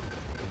parting.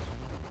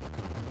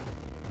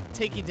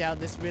 Taking down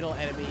this middle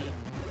enemy,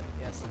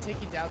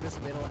 taking down this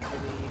middle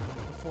enemy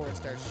before it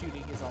starts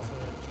shooting is also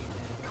an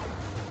achievement.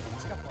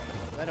 There's a couple other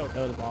ones. I don't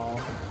know them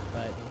all,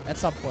 but at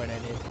some point I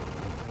did.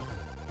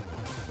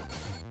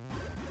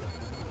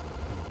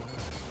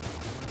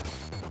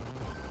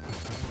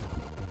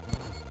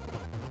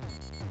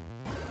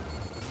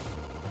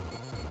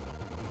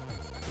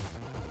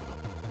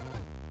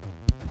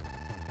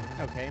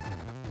 Okay,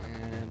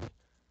 and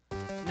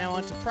now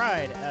on to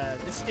Pride.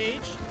 This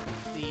stage,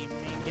 the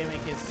main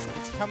gimmick is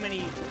it's how many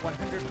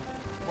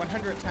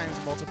 100 times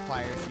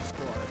multipliers you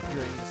score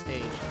during the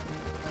stage.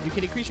 You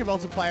can increase your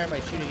multiplier by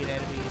shooting at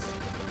enemies,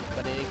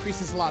 but it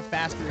increases a lot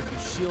faster if you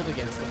shield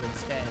against them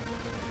instead,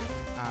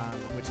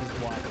 which is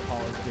what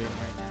Paul is doing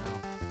right now.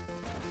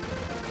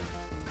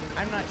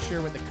 I'm not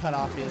sure what the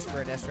cutoff is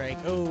for an S rank.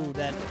 Oh,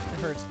 that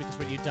hurts because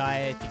when you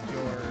die, I think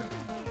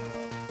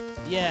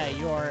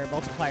your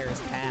multiplier is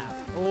half.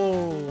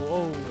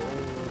 Oh,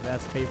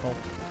 that's painful.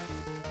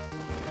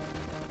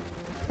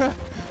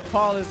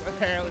 Paul is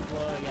apparently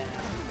blowing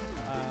ass.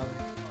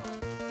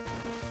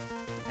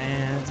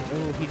 And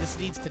he just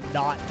needs to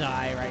not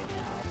die right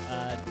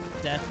now.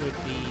 death would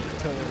be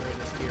totally ruin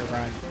the spear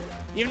run.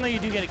 Even though you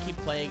do get to keep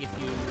playing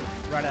if you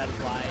run out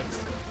of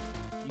lives,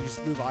 you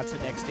just move on to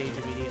the next stage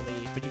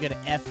immediately. But you get an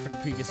F for the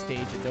previous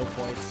stage and no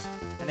points.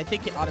 And I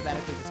think it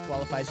automatically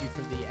disqualifies you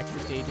for the extra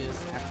stages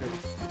after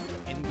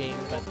end game,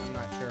 but I'm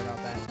not sure about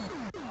that.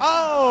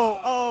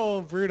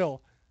 Oh,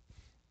 brutal.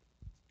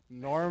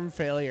 Norm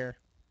failure.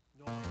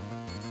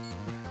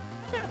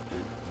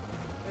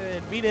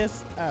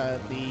 Venus,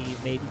 the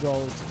main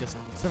goal is to just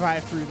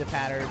survive through the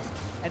patterns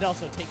and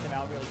also take them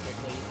out really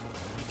quickly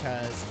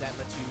because that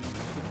lets you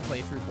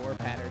play through more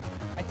patterns.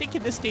 I think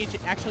in this stage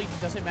it actually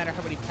doesn't matter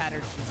how many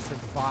patterns you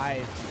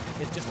survive,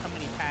 it's just how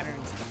many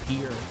patterns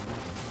appear.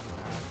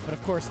 But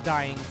of course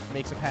dying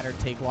makes a pattern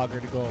take longer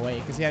to go away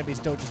because the enemies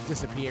don't just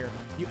disappear.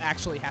 You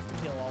actually have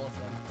to kill all of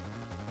them.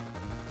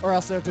 Or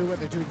else they'll do what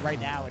they're doing right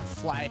now and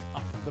fly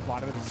up the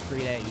bottom of the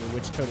screen at you,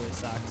 which totally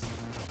sucks.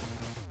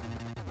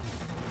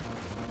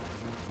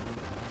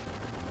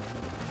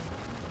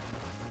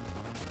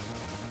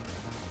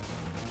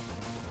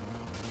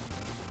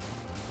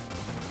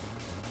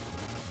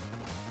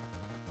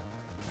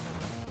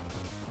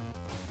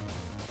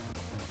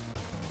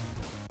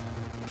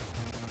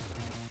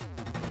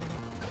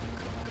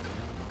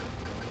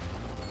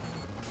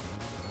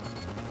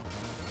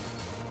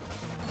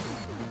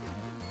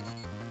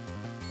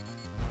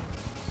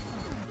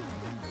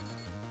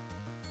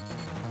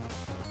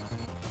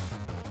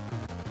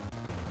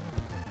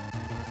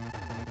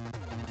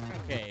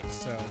 Okay,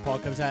 so Paul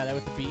comes out of that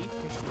with the B,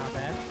 which is not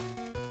bad.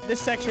 This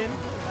section,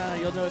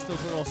 you'll notice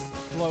those little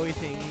glowy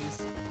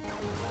thingies.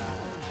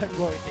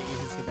 Glowy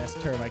thingies is the best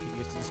term I can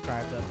use to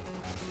describe them.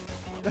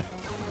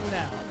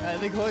 Now,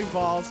 the glowing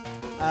balls,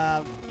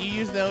 you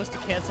use those to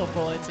cancel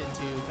bullets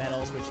into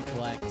medals, which you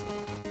collect.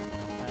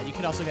 You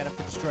can also get them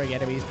for destroying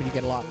enemies, but you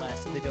get a lot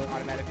less, and they don't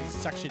automatically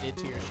suction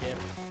into your ship.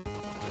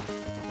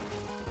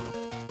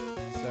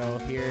 So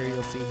here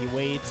you'll see he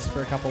waits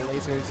for a couple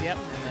lasers, yep,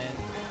 and then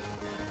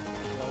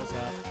blows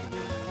up the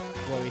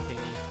glowy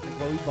thingy, the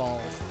glowy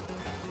balls.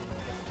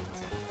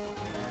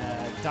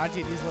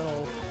 Dodging these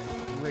little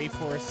Ray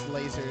Force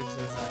lasers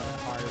is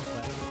hard,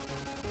 but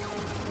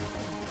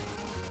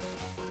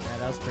yeah,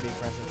 that was pretty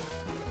impressive.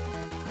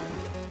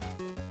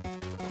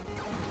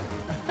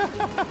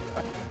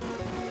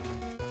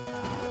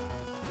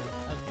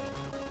 Okay.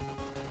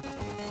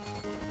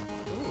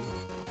 Ooh.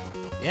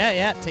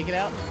 Yeah, take it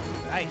out.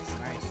 Nice.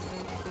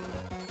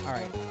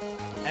 Alright.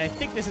 And I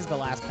think this is the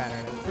last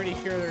pattern. I'm pretty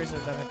sure there is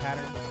another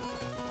pattern.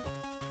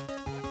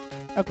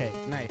 Okay,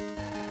 nice.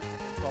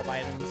 12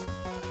 items.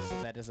 So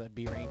that is a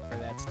B rank for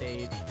that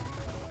stage.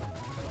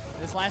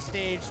 This last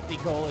stage, the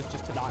goal is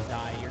just to not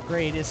die. Your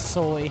grade is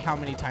solely how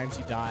many times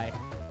you die.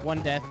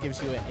 1 death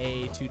gives you an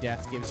A, 2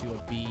 deaths gives you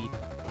a B.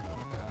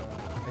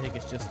 I think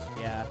it's just,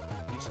 yeah,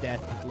 each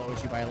death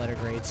lowers you by a letter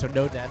grade, so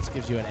no deaths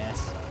gives you an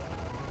S.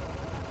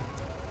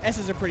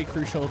 S's are pretty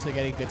crucial to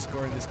getting a good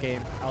score in this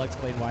game. I'll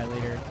explain why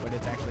later, but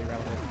it's actually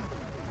relevant.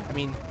 I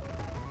mean,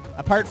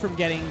 apart from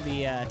getting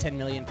the 10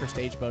 million per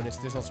stage bonus,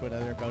 there's also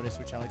another bonus,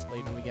 which I'll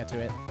explain when we get to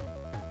it.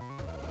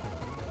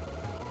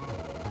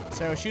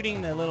 So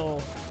shooting the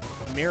little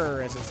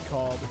mirror, as it's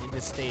called, in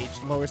this stage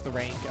lowers the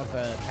rank of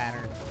the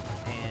pattern.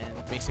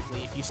 And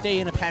basically, if you stay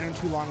in a pattern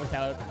too long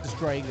without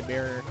destroying the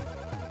mirror,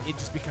 it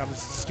just becomes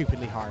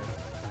stupidly hard.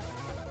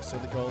 So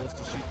the goal is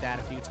to shoot that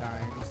a few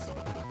times,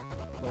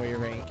 lower your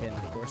rank, and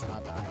of course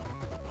not die.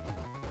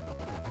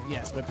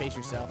 Yes, but pace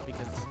yourself,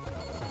 because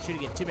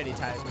shooting it too many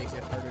times makes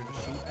it harder to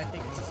shoot, I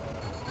think. So.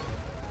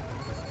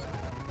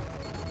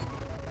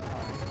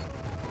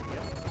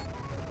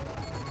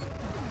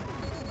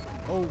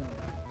 Oh.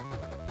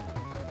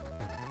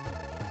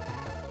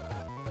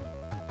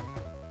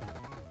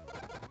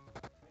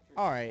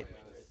 Alright.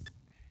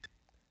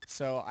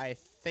 So I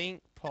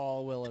think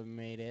Paul will have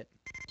made it.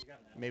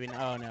 Maybe no.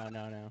 Oh,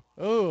 no.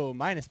 Oh,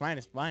 minus.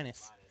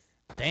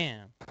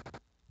 Damn.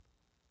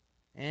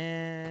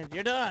 And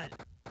you're done.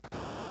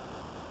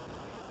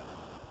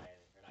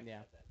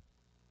 Yeah.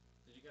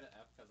 Did you get an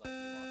F because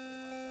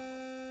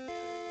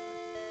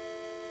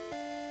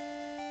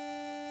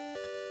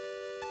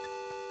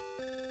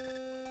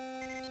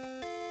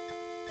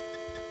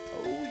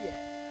Oh yeah.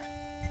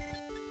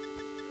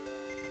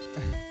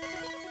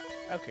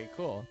 Okay,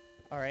 cool.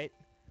 All right.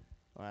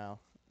 Well,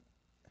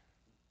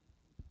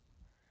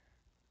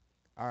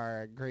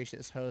 our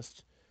gracious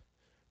host,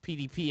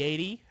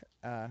 PDP80,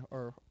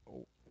 or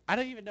I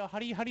don't even know how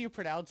do you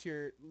pronounce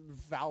your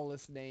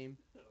vowelless name?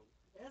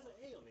 It has an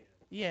A on the end.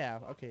 Yeah.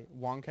 Okay.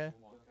 Wonka.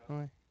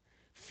 Oh,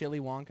 Philly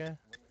Wonka.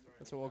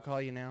 That's what we'll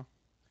call you now.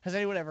 Has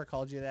anyone ever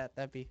called you that?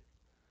 That'd be.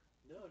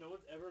 No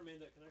one's ever made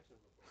that connection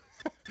before.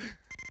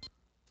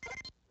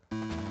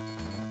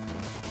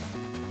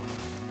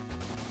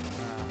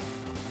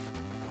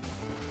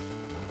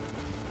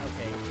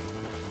 Okay.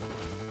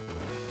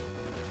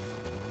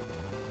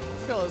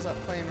 Phil is up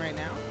playing right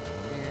now,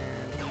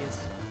 and he is.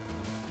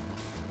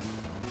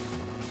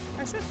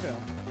 I said Phil.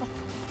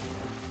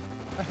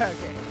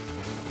 Okay.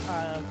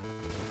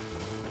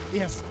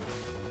 Yes.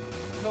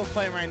 Phil's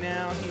playing right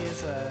now. He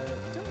is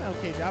doing an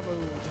okay job.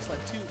 Ooh, just let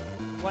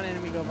one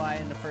enemy go by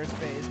in the first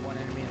phase, one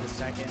enemy in the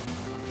second.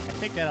 I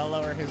think that'll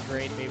lower his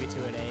grade maybe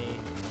to an A.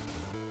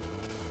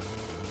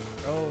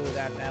 Oh,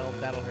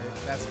 that'll hurt.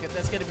 That's good.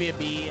 That's gonna be a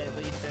B at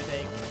least, I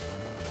think.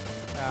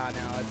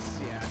 No, it's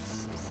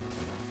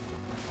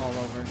all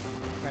over.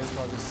 Might as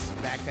well just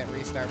smack that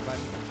restart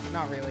button.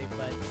 Not really,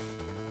 but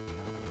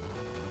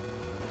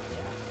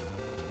yeah.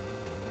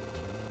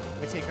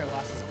 We take our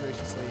losses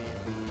graciously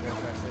in the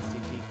Northwest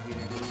STG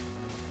community.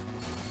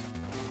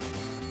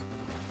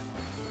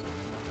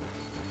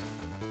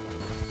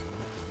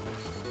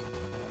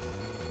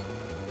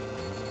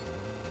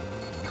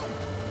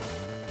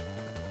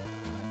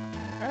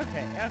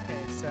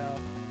 Okay, so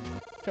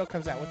Phil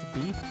comes out with a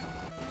B.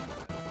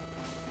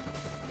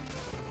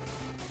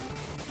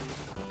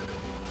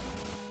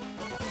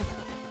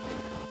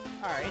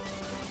 Alright.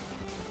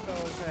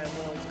 Phil's had a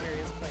little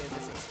experience playing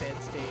this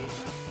extend stage.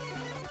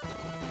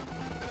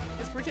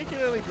 It's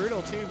particularly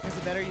brutal too, because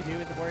the better you do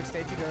it, the more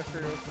extends you go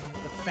through,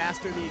 the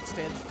faster the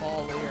extends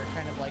fall later,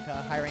 kind of like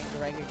a high-ranked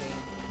Duranga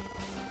game.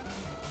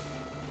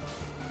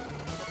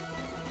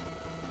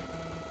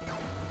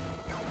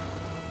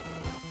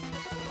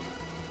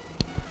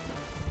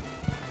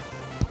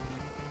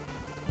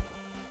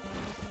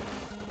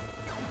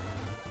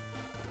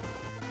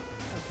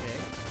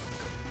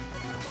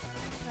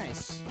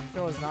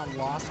 Phil is not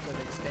lost with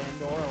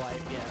extend or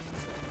life yet.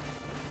 So.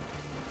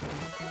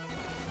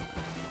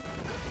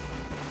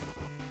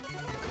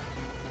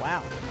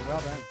 Wow,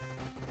 well done.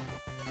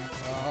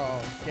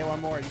 Oh, get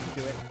one more, you can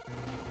do it.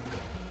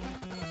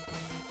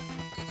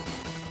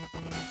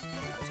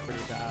 That's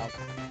pretty dialed.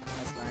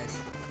 That's nice.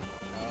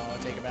 Oh,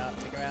 take him out,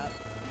 take him out.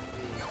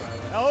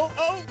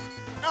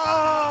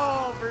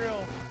 Oh,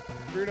 brutal.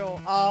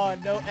 Brutal. Oh,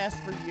 no S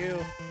for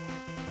you.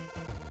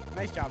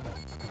 Nice job, though.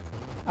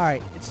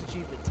 Alright, it's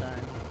achievement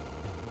time.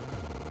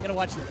 Gotta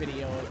watch the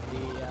video of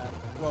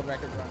the world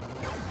record run on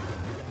this.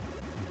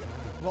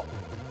 Well,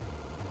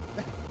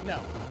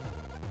 no.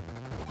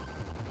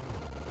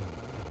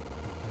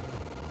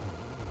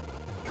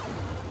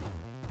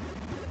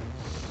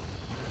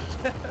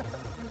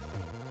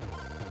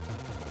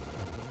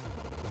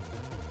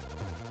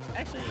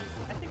 Actually,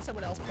 I think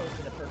someone else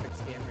posted a perfect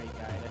scam rate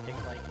guide. I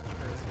think like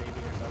Curse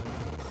maybe or something.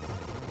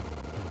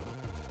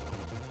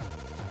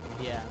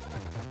 Yeah.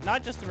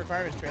 Not just the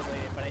requirements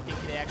translated, but I think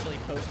they actually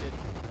posted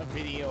a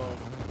video of,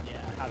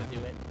 how to do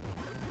it.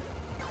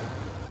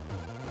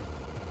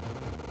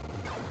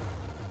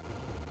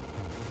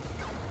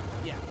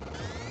 Yeah.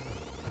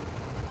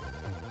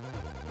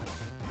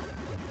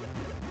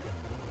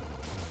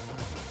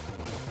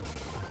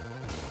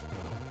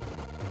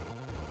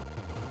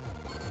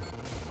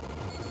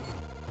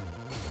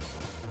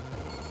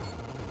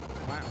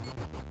 Wow.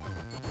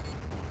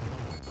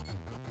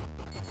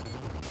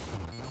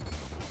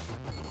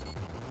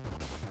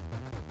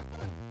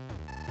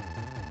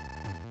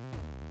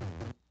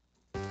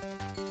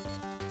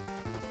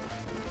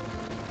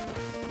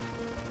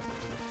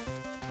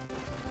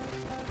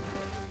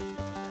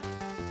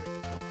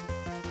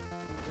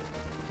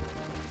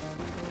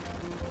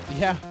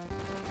 Yeah.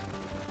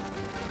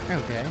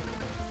 Okay.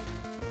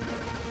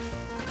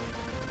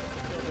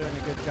 Still doing a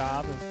good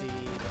job of the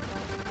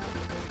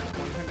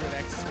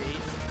 100x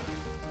stage.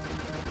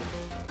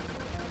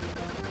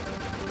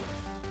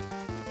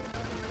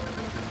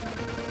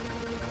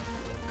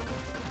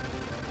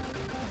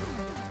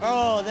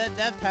 Oh,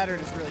 that pattern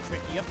is really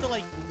tricky. You have to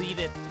like lead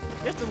it.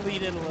 You have to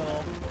lead it a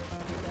little.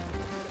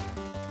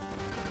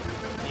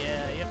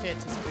 Yeah, you have to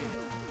anticipate it.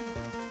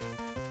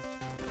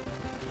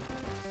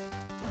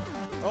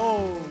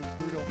 Oh,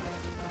 brutal.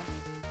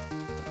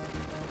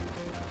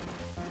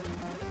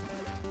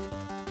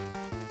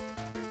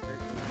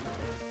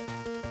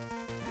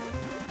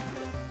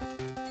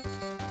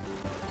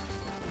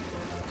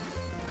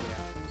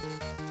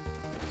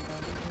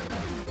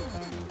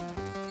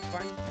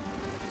 Fine.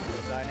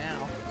 We'll die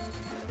now.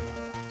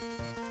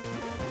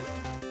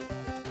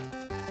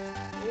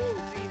 Oh,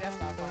 gee, that's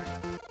not fine.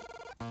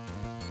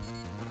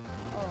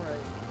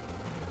 Alright.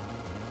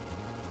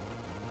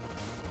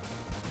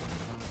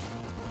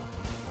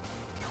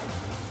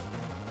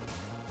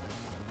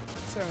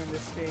 So in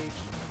this stage,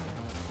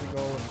 the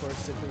goal, of course,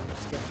 is to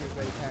just get through as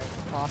many packs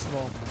as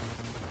possible.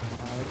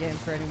 Again,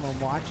 for anyone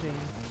watching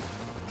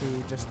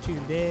who just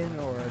tuned in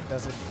or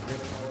doesn't really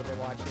know what they're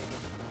watching,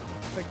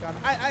 click on.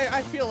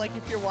 I feel like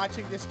if you're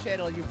watching this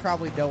channel, you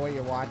probably know what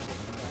you're watching.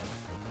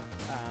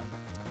 But,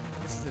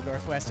 this is the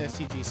Northwest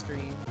STG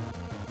stream.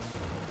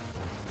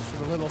 Just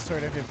a little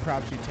sort of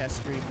impromptu test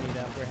stream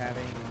meetup we're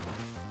having.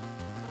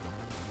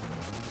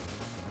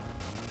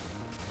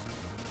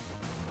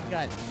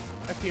 Got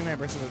a few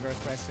members of the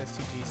Northwest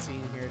STG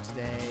scene here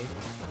today.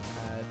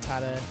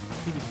 Tadaru,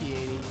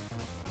 PvP80,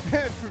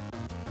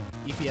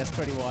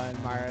 EPS21,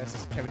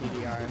 Marus,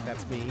 KevinDDR,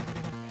 that's me.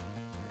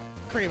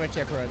 Pretty much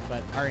everyone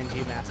but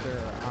RNG Master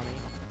or Ami.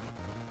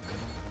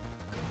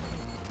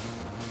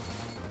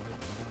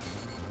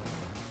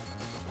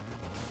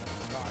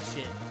 Oh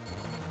shit.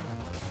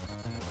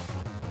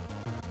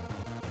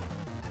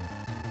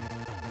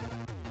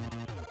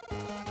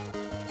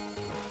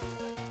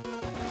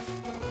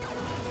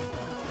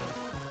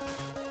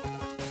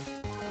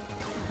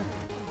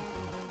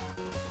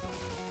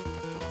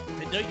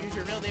 Don't use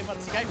your real name on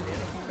Skype, man.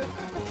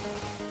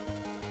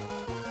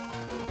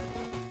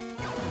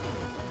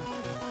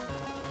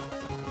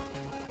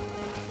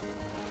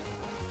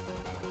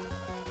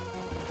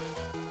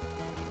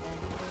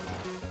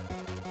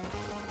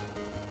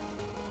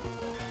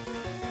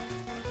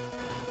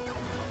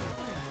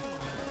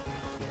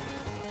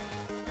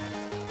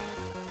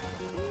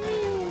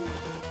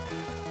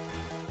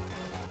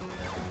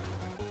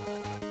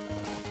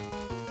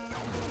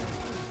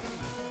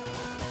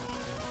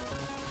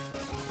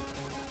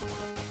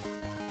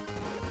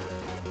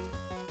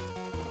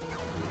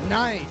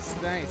 Nice,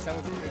 nice. That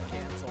was a good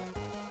cancel.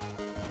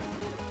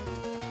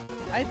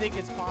 I think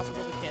it's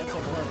possible to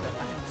cancel more, but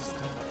I just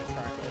don't want to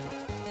try it.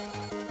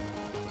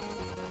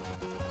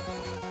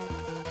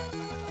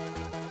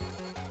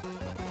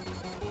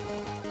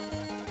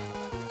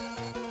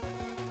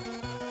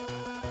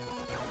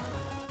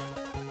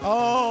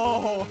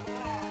 Oh!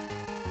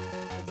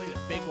 It's like a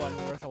big one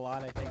worth a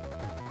lot, I think.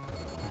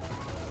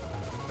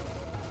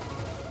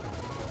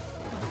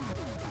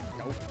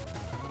 Nope.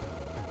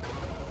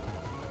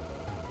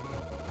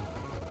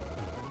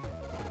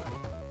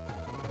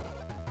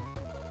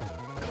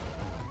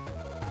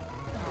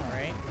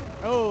 Alright.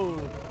 Oh!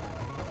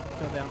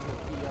 Go down to a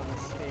P on the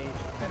stage.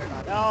 Better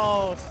not.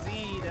 Oh,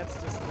 C! That's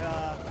just,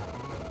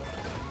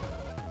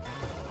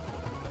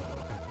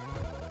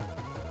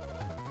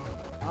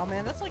 Oh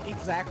man, that's like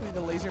exactly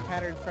the laser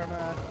pattern from,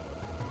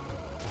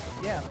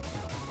 yeah.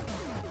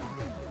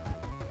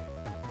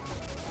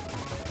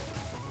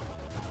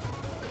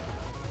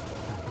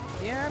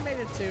 Yeah, I made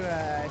it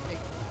to, I think...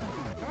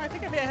 No, I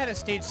think I had a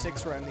stage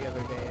 6 run the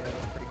other day. That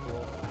was pretty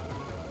cool.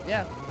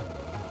 Yeah.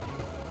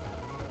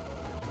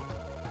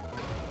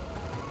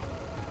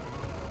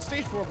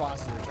 Stage 4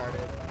 boss is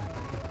retarded.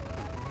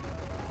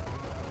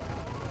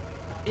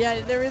 Yeah,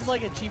 there is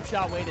like a cheap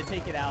shot way to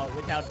take it out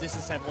without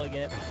disassembling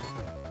it.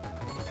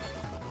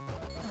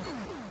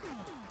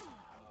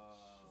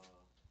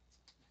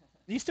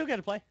 You still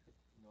gotta play.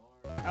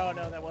 Oh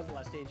no, that was the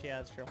last stage. Yeah,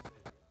 that's true.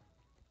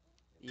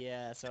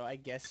 Yeah, so I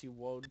guess you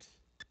won't.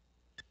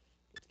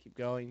 Let's keep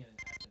going.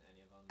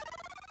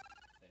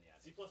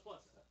 C++.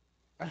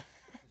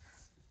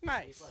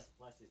 Nice. C++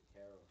 is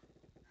terrible.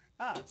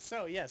 Ah,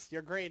 so yes,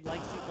 your grade,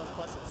 like C++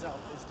 itself,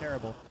 is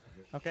terrible.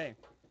 Okay.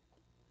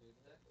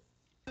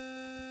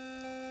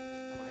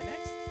 Am I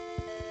next?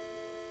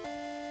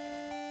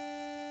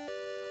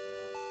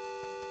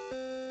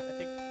 I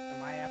think,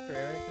 am I after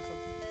Eric or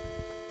something?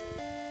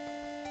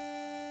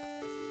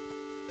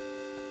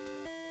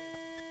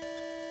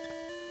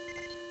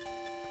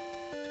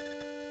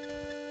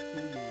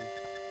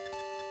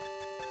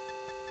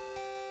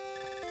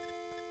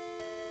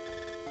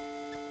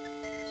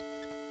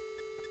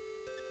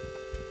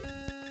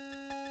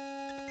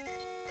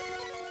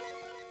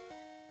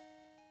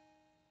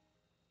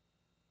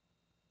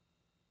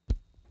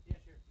 Yeah,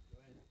 sure. Go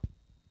ahead.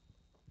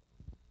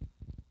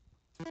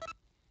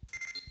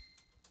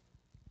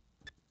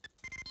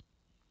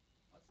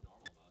 What's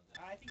normal mode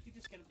then? I think you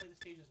just gotta play the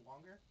stages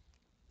longer.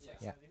 Yeah.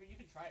 Yeah. You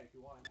can try it if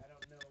you want. I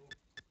don't know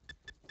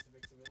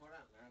specifics of it. What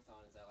about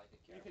marathon? Is that like a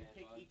You caravan can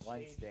pick mode? each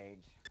One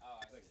stage. stage. Oh,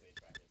 I Like see. stage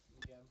practice.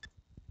 Yeah.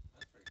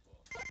 That's pretty cool.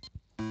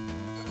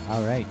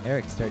 All right,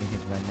 Eric's starting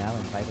his run now,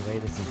 and by the way,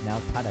 this is now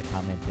Tada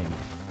commenting.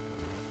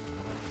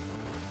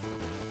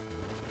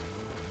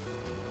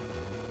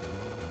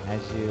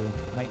 As you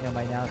might know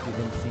by now, if you've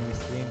been seeing the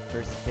stream,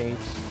 first stage,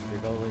 your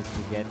goal is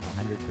to get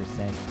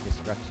 100%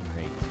 destruction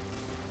rate.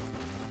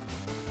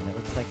 And it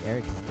looks like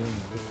Eric's doing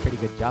a pretty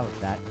good job of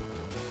that.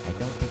 I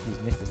don't think he's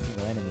missed a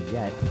single enemy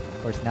yet.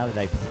 Of course, now that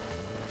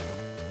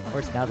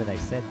I've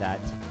said that,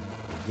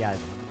 yeah,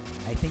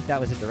 I think that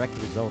was a direct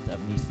result of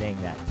me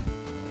saying that.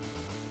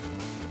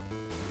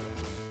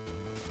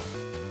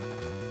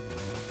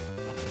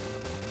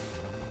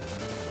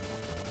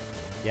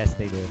 Yes,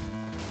 they do.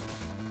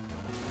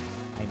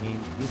 I mean,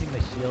 using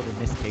the shield in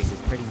this case is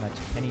pretty much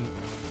penny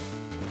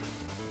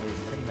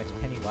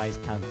wise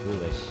pound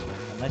foolish,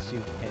 unless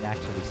you can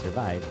actually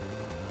survive.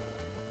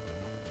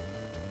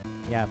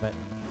 Yeah, but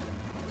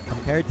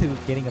compared to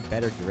getting a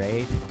better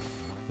grade,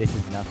 this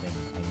is nothing.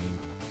 I mean,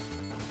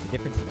 the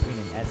difference between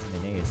an S and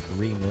an A is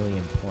 3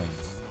 million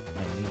points,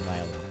 and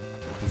meanwhile,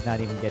 he's not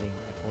even getting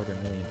a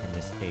 250,000 from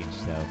this stage,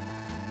 so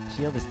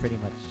shield is pretty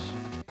much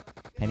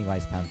penny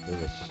wise pound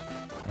foolish.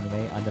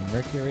 Anyway, on the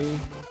Mercury,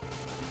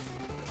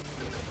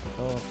 the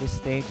goal of this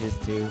stage is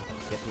to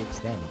get the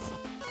extends,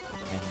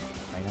 and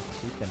try not to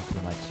shoot them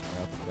too much, or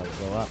else they'll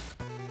blow up.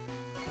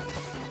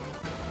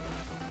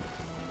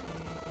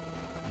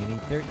 You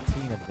need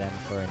 13 of them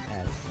for an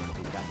S, and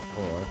we've got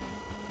 4.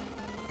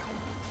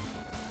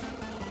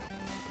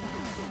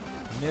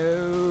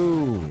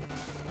 No!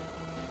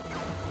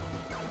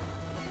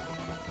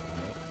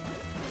 Okay.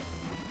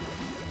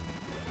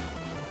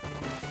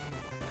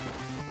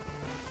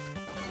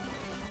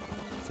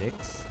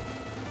 6.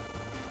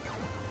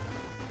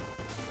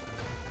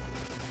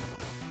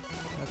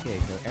 Okay,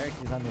 so Eric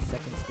is on the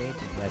second stage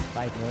and he has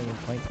 5 million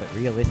points, but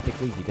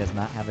realistically he does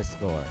not have a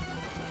score.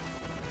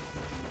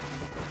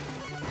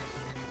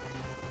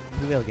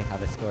 He will get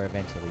have a score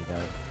eventually,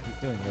 though. He's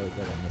doing really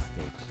good on this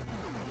stage.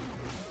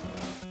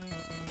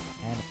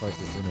 And of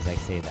course, as soon as I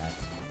say that,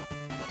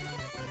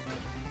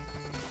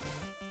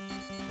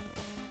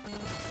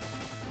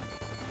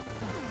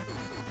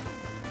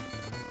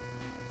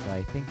 so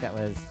I think that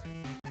was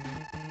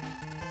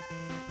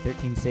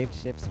 13 saved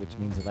ships, which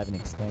means 11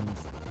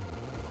 extends.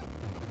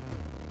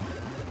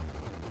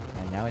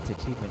 And now it's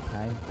achievement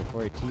time.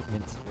 Before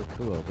achievements were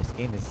cool. This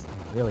game is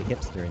really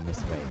hipster in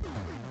this way.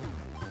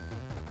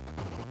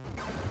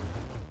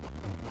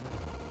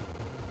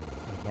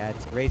 Yeah,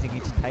 it's grazing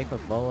each type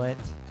of bullet,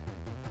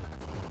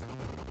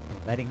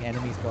 letting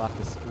enemies go off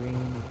the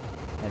screen,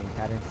 letting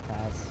patterns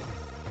pass.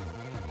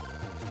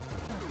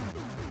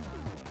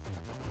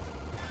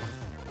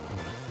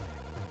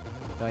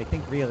 So I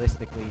think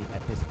realistically,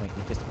 at this point,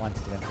 he just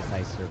wants to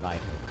emphasize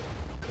survival,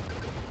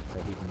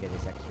 so he can get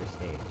his extra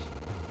stage.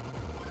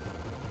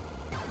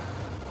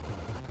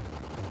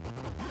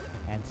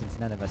 And since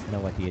none of us know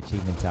what the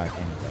achievements are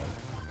anyway.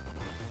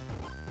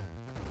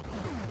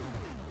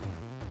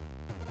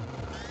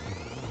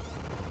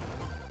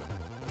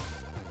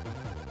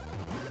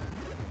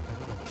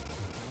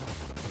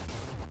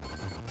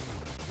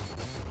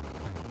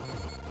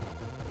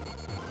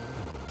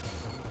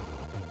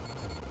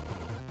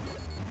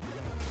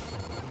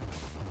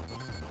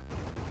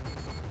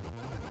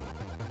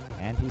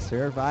 And he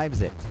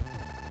survives it.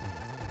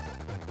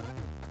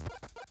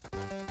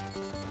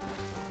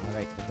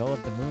 Alright, the goal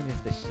of the moon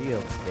is the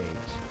shield stage.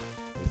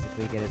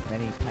 Basically get as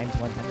many times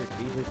 100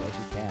 beavers as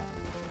you can.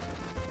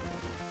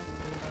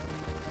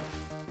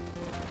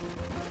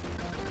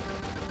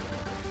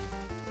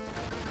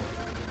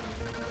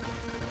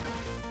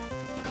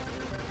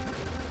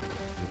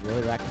 He's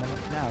really racking them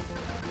up now.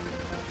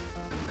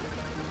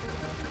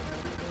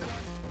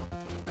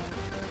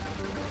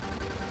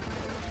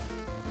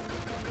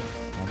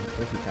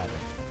 Cookie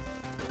cutter.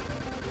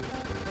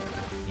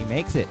 He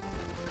makes it.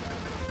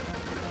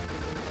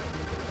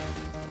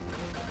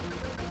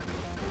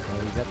 So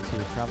he's up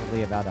to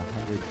probably about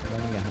 120,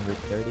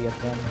 130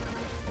 of them.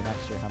 I'm not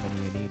sure how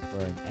many you need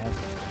for an S,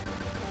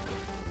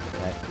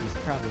 but he's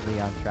probably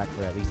on track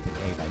for at least an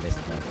A by this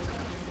point.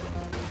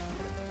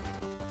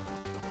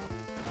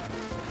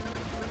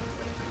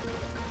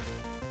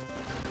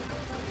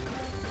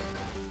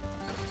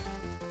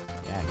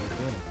 Yeah, he's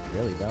doing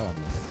really well on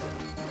this.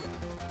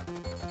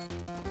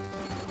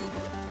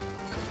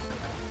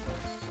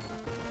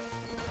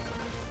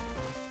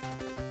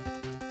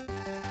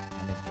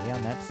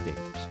 On that stage. And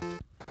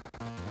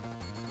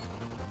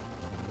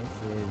this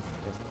is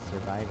just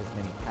survive as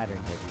many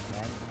patterns as you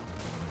can.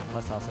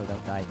 Plus also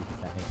don't die because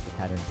that makes the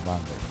patterns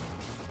longer.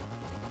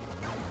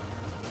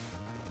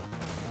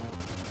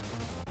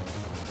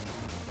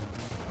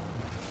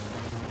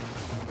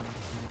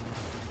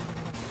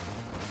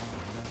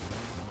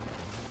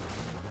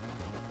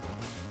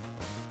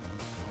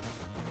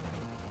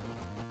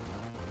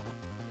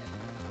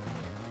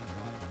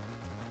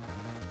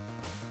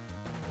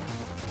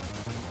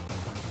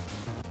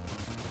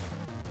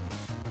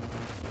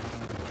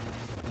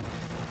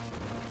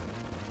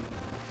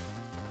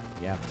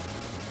 Yeah,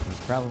 he's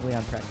probably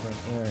on track for an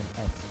A or an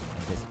S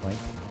at this point.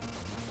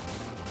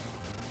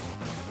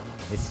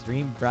 This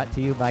stream brought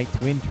to you by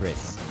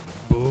Twintris.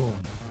 Boom!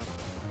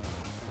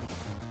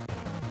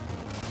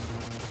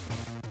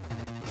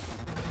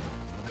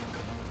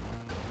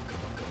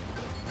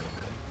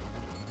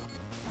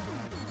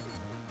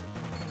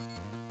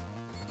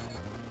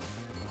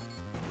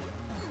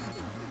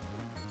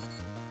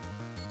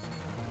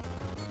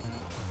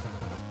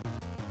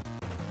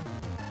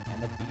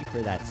 And a B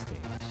for that stage.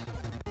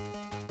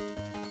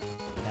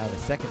 Now the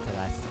second to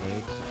last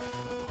stage,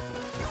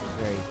 this is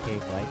very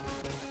cave-like.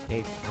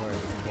 Cave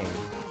towards cave.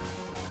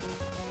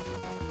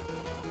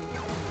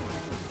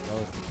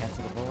 Goes to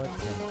cancel the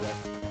bullets and get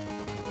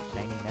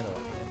shiny metal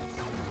items.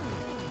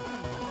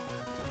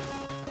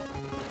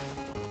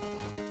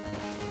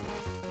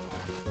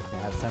 Supposed to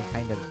have some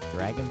kind of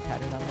dragon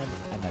pattern on them?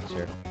 I'm not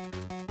sure.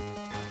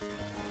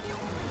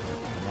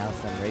 And now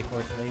some Ray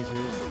Force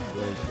lasers,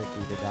 really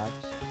tricky to dodge.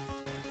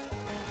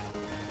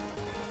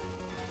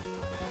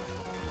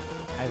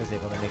 I was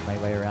able to make my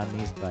way around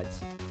these, but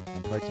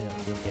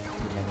unfortunately didn't get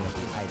too many of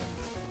the items,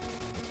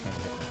 which kind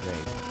of hit my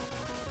grade.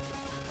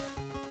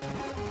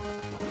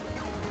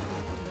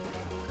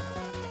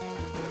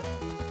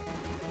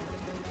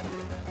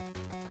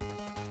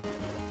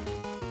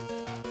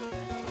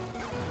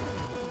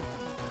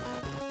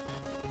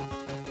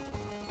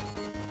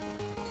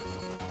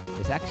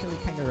 This actually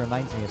kind of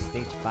reminds me of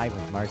Stage 5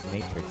 of Mars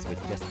Matrix,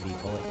 with just the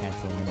bullet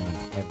canceling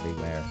enemies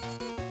everywhere,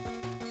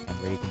 and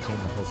where you can chain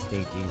the whole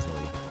stage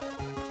easily.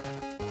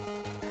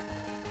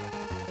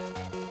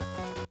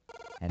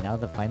 And now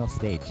the final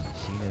stage,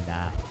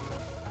 Shinada.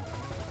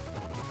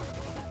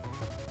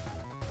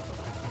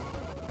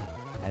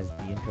 As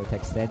the intro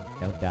text said,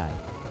 don't die.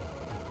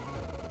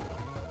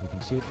 You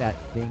can shoot that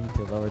thing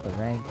to lower the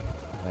rank,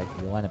 but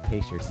you want to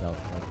pace yourself.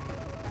 Like,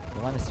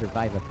 you want to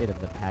survive a bit of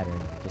the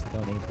pattern, just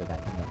don't aim for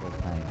that thing the whole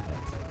time, but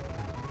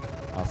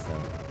also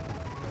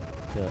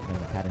kill it when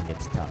the pattern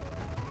gets tough.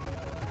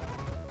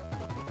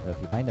 So if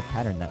you find a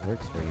pattern that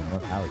works for you, more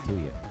power to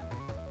you.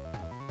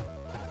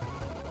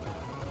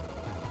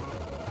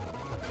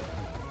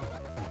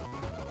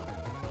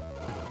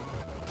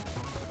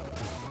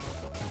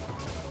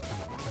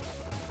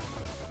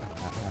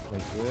 About halfway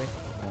through it,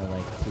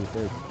 like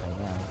 2/3 by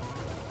now.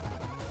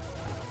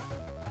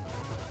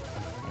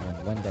 And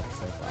 1 death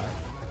so far.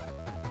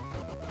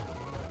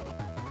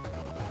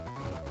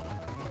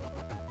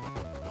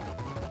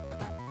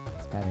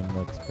 This pattern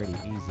looks pretty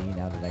easy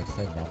now that I've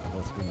said that. The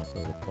whole screen is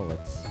filled with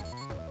bullets.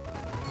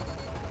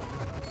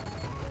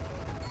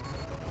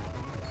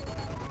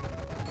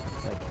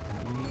 Looks like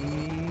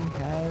he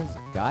has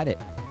got it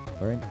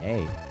for an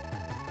A.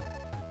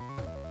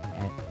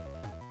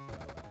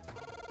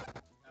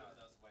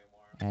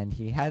 And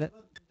he had it.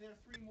 There are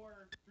 3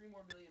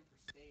 more million per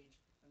stage,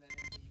 and then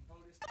in the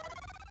bonus part,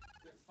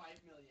 there's 5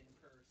 million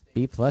per stage.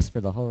 B plus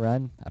for the whole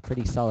run. A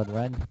pretty solid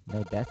run.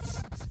 No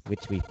deaths,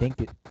 which we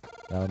think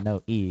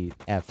no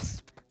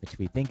Fs, which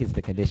we think is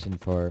the condition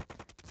for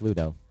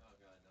Pluto,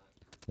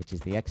 which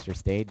is the extra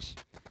stage.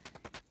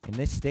 In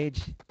this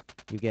stage,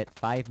 you get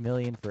 5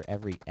 million for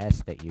every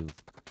S that you've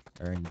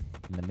earned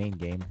in the main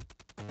game,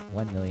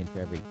 1 million for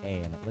every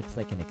A, and it looks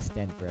like an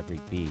extend for every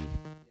B.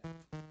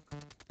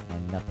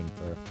 And nothing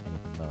for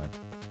anything lower.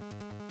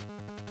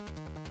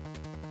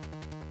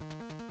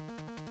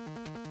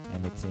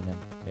 And it's in a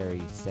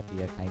very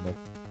sepia kind of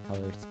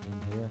color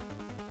scheme here.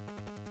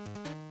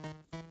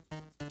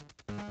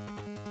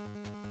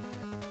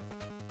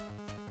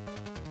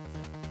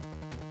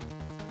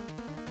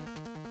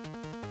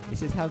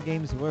 This is how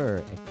games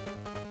were,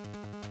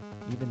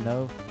 even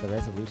though the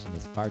resolution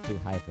is far too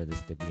high for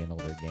this to be an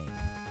older game.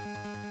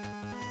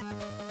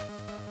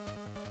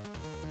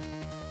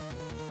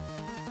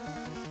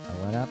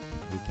 One up.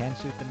 You can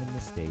shoot them in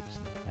this stage.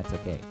 That's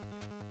okay.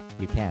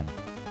 You can.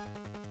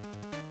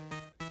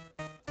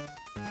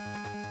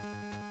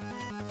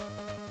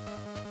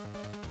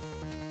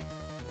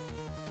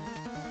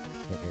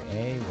 Get your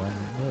A.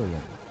 1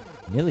 million.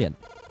 Million.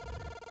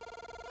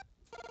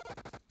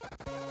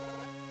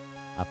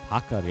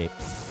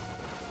 Apocalypse.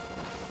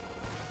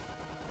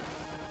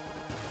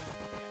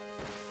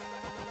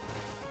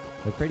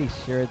 We're pretty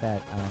sure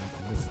that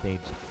in this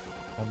stage,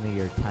 only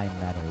your time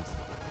matters.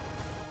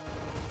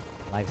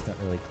 Lives don't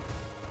really...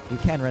 You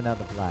can run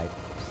out of lives,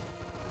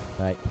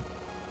 but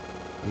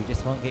you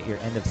just won't get your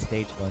end of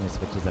stage bonus,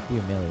 which is a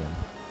few million.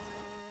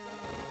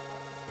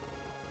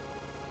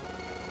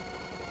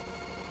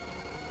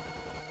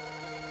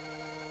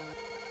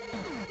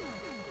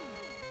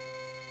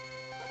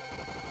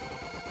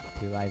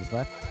 Two lives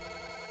left.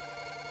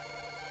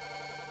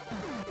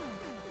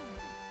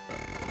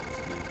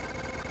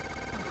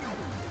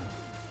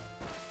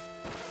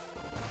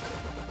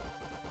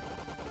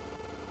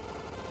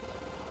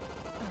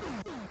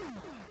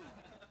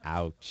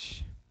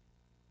 Ouch.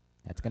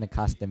 That's gonna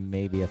cost him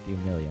maybe a few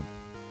million.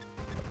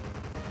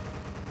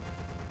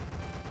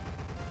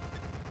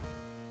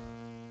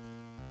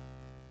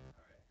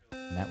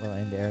 And that will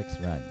end Eric's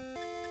run.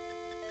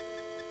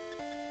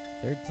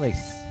 3rd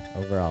place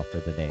overall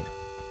for the day.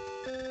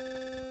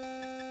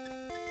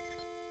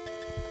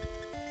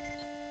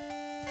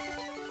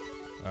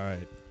 All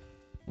right.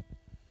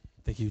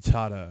 Thank you,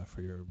 Tada,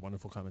 for your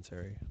wonderful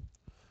commentary.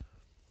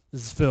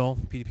 This is Phil,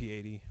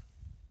 PDP80,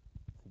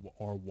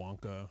 or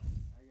Wonka.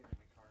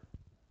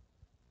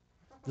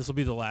 This will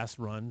be the last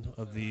run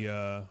of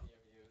the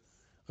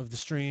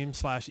stream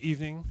 /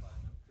 evening.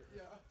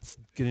 It's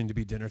getting to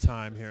be dinner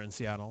time here in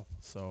Seattle,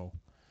 so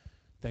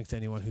thanks to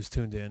anyone who's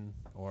tuned in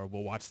or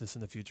will watch this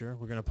in the future.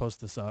 We're gonna post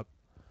this up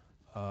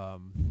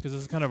because this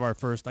is kind of our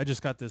first. I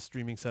just got this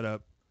streaming set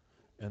up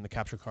and the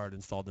capture card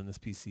installed in this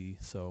PC,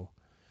 so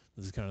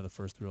this is kind of the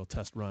first real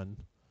test run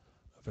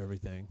of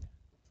everything.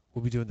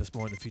 We'll be doing this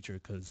more in the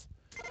future because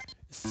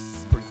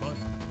it's pretty fun.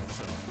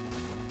 So,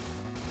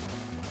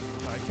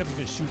 all right, Kevin's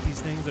gonna shoot these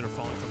things that are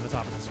falling from the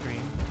top of the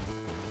screen.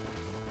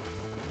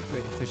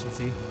 Great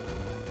efficiency.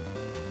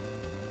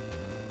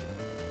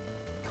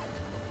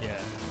 Yeah.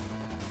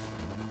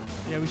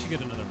 Yeah, we should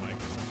get another mic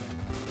or something.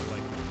 Or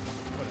like,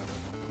 whatever.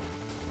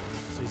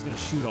 So he's gonna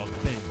shoot all the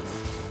things.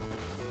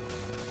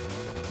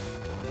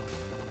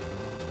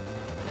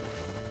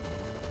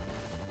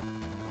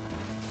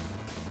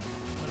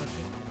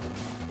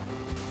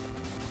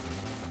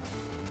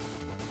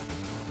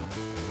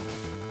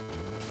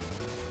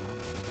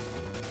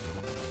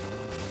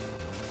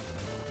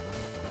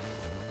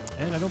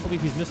 And I don't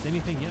believe he's missed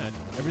anything yet.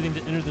 Everything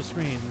that entered the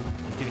screen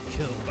is getting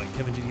killed by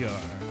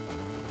KevinDDR.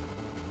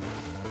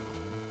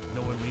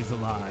 No one leaves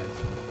alive.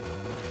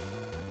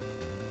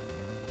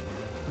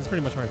 This is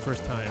pretty much my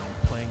first time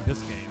playing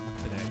this game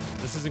today.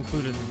 This is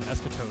included in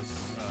Eschatos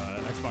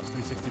Xbox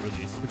 360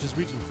 release, which is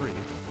region free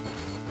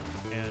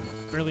and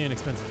fairly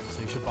inexpensive,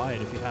 so you should buy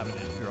it if you haven't,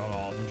 if you're at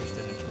all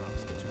interested in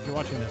shmups. But if you're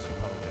watching this, you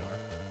probably are.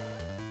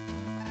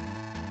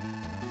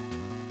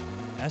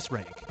 S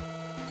rank.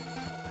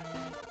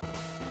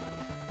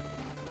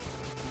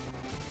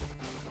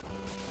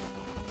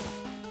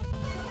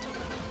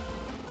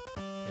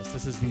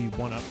 This is the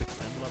 1-up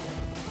extend level.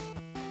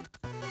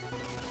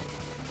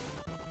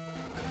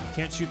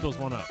 can't shoot those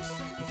 1-ups.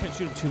 You can't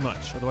shoot them too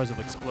much, otherwise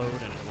it'll explode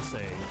and it will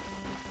say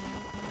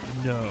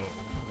no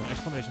with an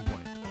exclamation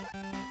point.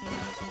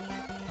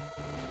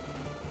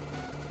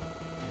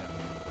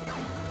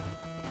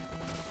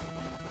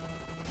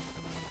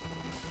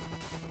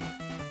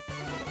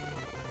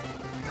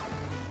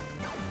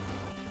 Yeah.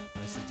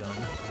 Nicely done.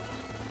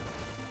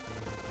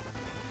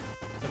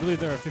 I believe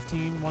there are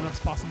 15 1-ups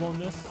possible in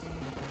this.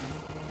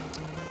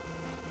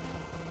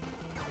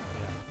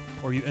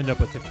 Yeah. Or you end up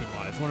with 15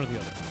 lives, one or the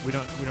other. We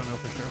don't know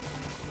for sure.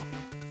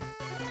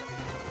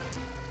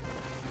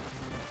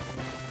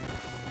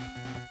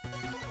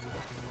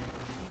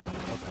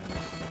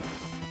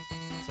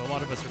 So a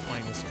lot of us are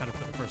playing this kind of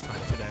for the first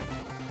time today.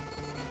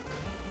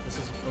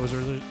 It was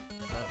originally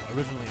a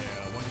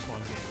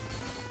WonderSwan game.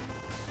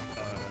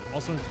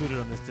 Also included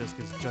on this disc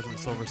is Judgment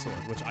Silver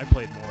Sword, which I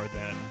played more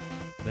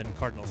than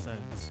Cardinal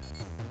Sins.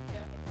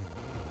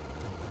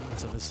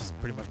 So this is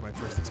pretty much my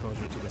first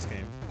exposure to this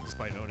game,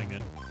 despite owning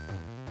it.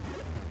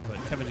 But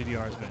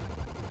KevinDDR has been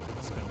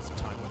spending some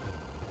time with it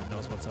and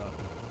knows what's up.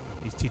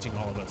 He's teaching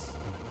all of us.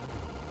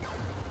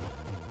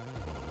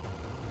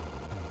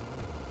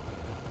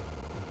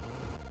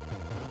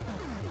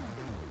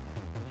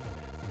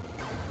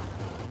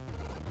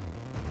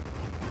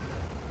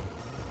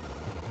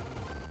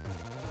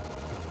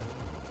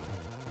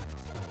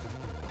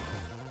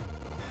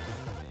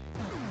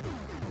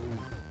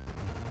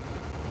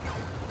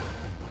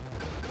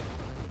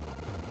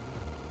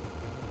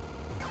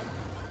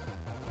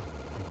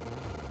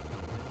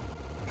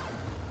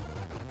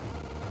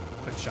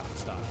 Quick shot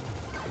stop.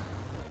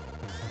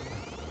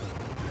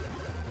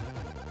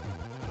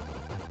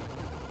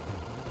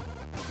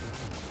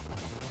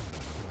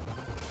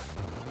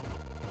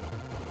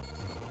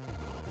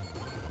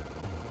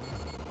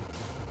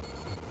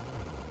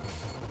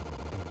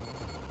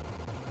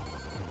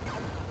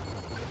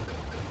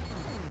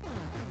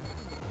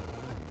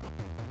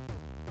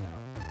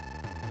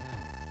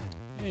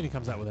 And he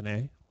comes out with an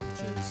A,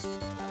 which is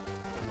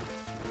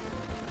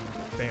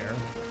fair.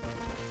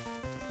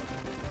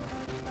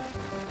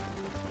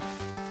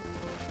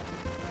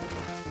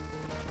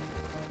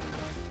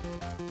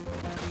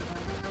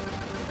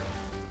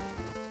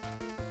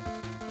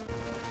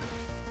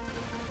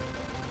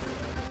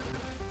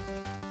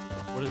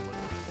 What is it?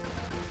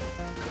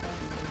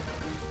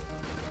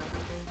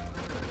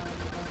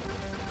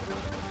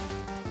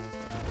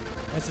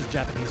 This is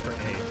Japanese for A.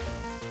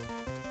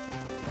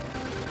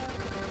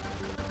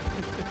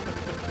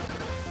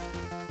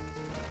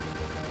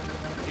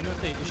 Do you know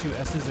if they issue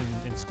S's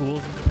in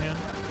schools in Japan?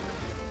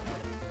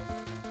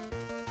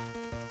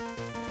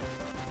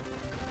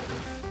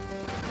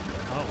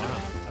 Oh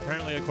wow.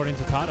 Apparently, according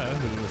to Tada,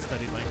 who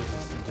studied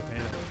languages in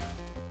Japan,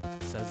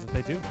 says that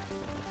they do.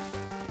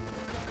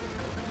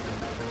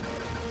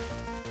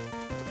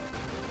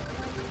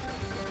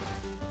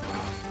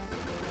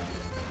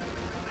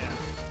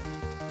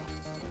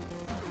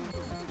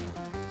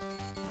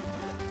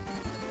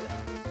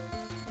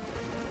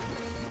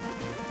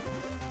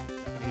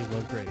 These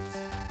low grades.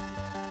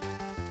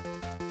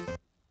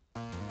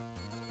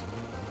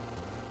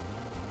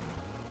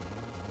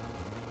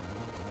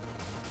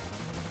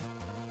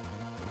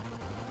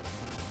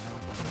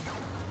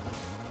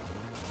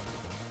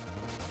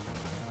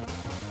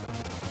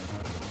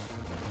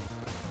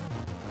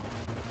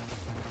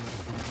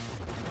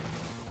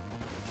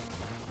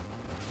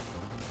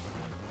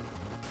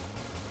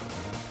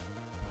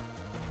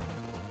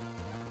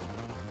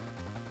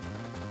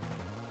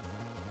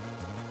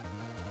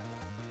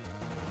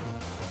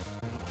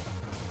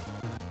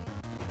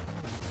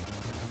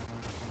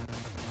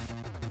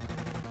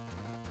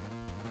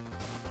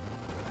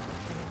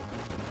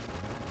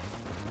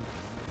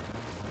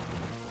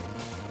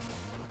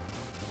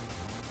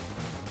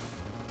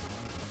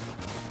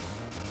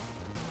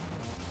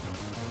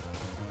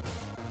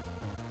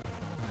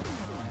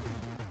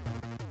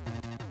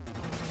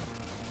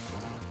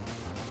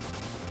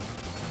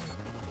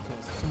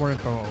 Some more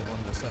info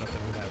on the setup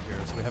that we have here.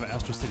 So we have an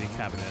Astro City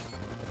cabinet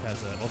that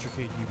has an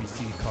Ultracade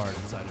UBC card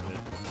inside of it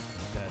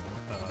that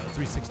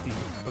 360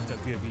 hooked up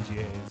via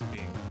VGA is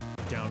being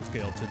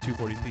downscaled to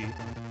 240p,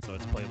 so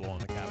it's playable on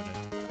the cabinet.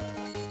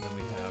 And then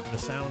we have the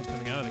sound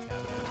coming out of the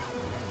cabinet,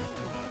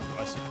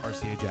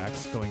 RCA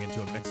jacks going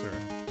into a mixer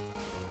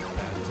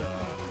that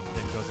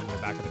then goes into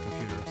the back of the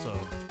computer. So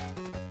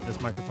this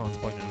microphone's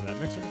plugged into that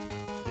mixer.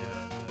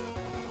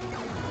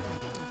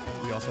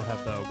 We also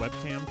have the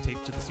webcam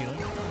taped to the ceiling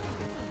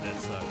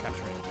that's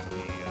capturing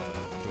the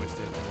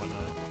joystick and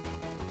whatnot.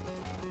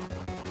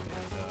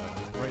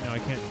 And right now I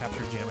can't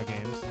capture JAMA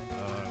games.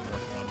 I'm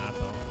working on that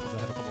though, because I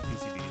have a couple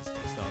PCBs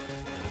and stuff.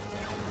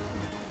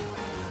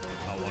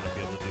 I'll want to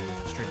be able to do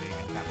streaming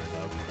and capture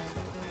dub and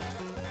stuff.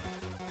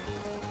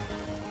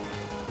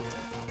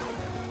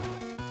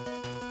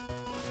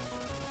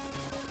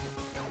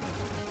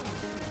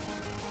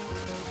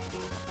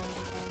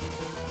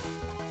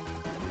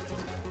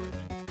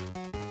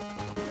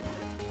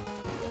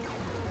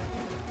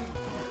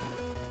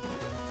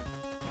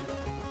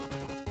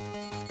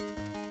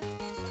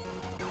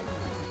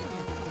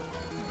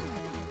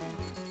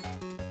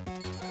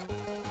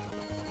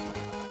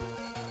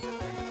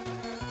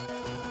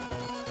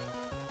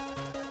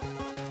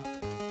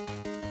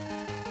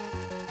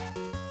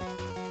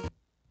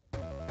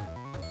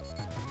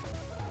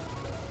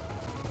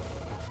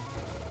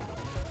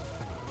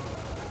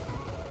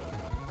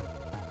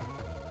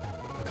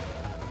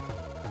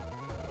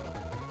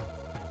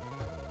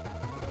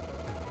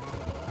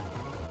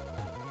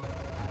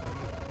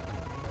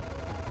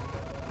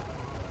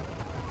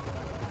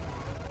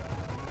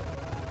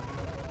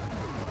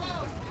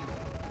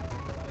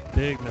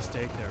 Big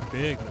mistake there.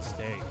 Big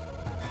mistake.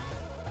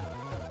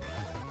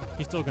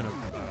 He's still gonna.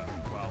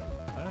 Well,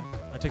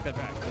 I take that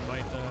back. He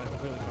might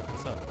completely fuck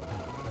this up.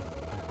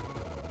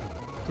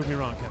 Prove me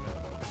wrong, Kevin.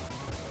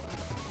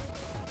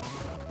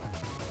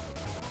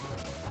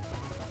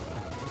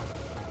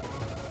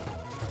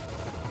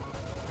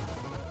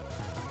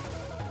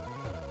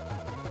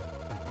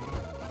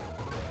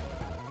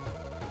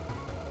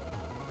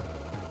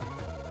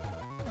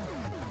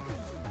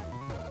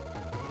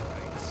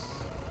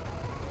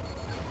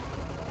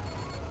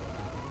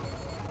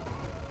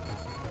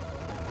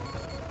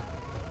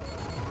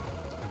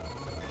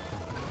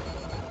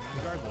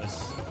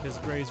 His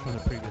grades from the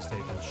previous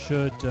stages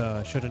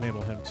should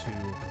enable him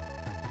to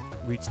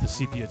reach the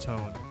sepia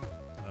tone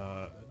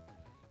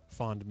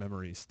fond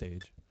memories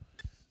stage.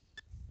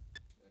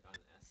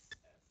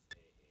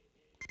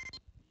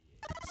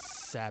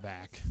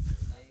 Sabak.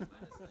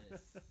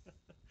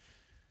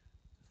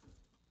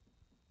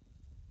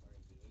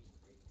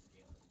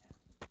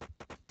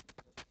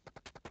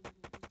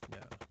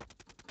 Yeah.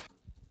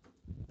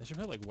 They should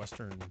play like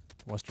Western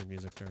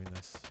music during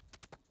this.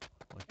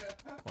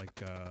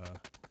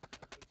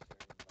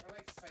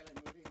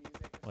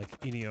 Like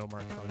Ennio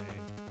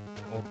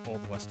Morricone,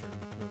 old Western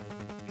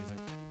music.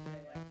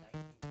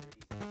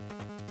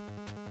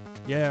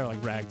 Yeah, or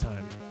like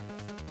ragtime.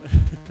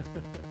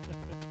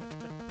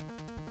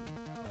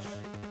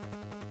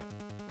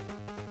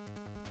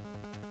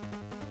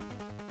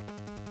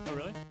 Oh,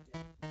 really?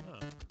 Oh.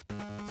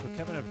 So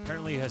Kevin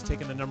apparently has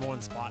taken the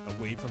 #1 spot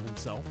away from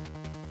himself.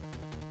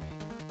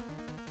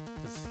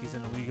 Because he's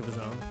in a league of his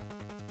own.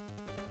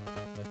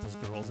 Like those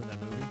girls in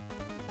that movie.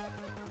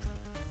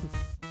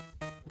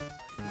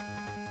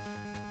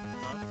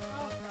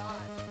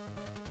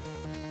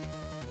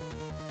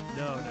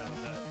 No.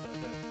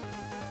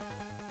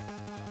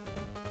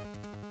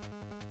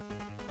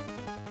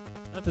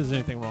 Not that there's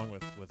anything wrong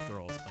with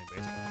girls playing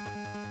baseball.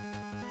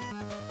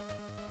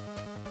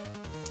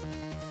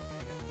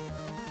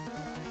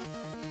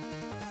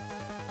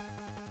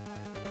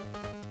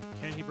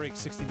 Can he break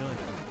 60 million?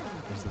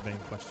 Is the main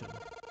question.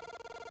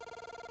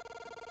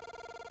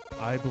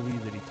 I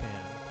believe that he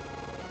can.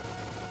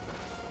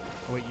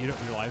 Oh wait, your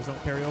lives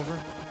don't carry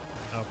over?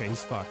 Okay,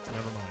 he's fucked.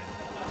 Never mind.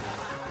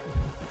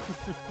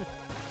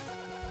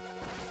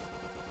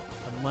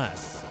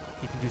 Unless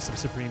he can do some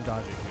supreme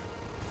dodging here.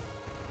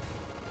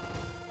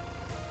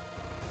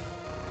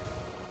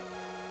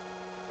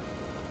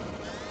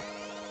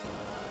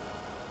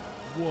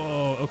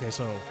 Whoa, okay,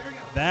 so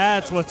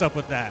that's what's up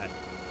with that.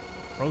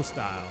 Pro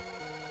style.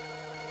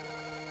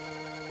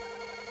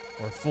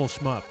 Or full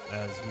shmup,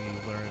 as we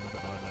learned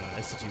on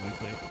SCG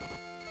Weekly.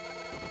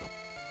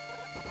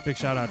 Big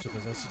shout out to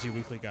those SCG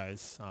Weekly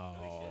guys. Oh.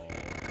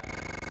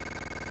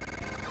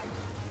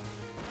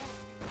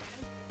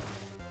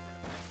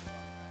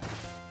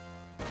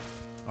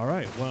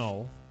 Alright,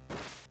 well.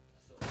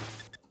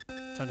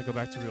 Time to go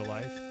back to real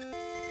life.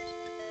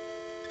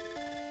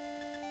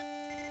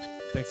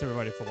 Thanks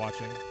everybody for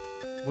watching.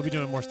 We'll be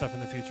doing more stuff in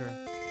the future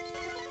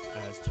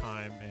as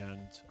time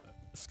and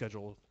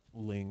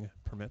scheduling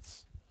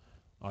permits.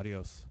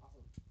 Adios.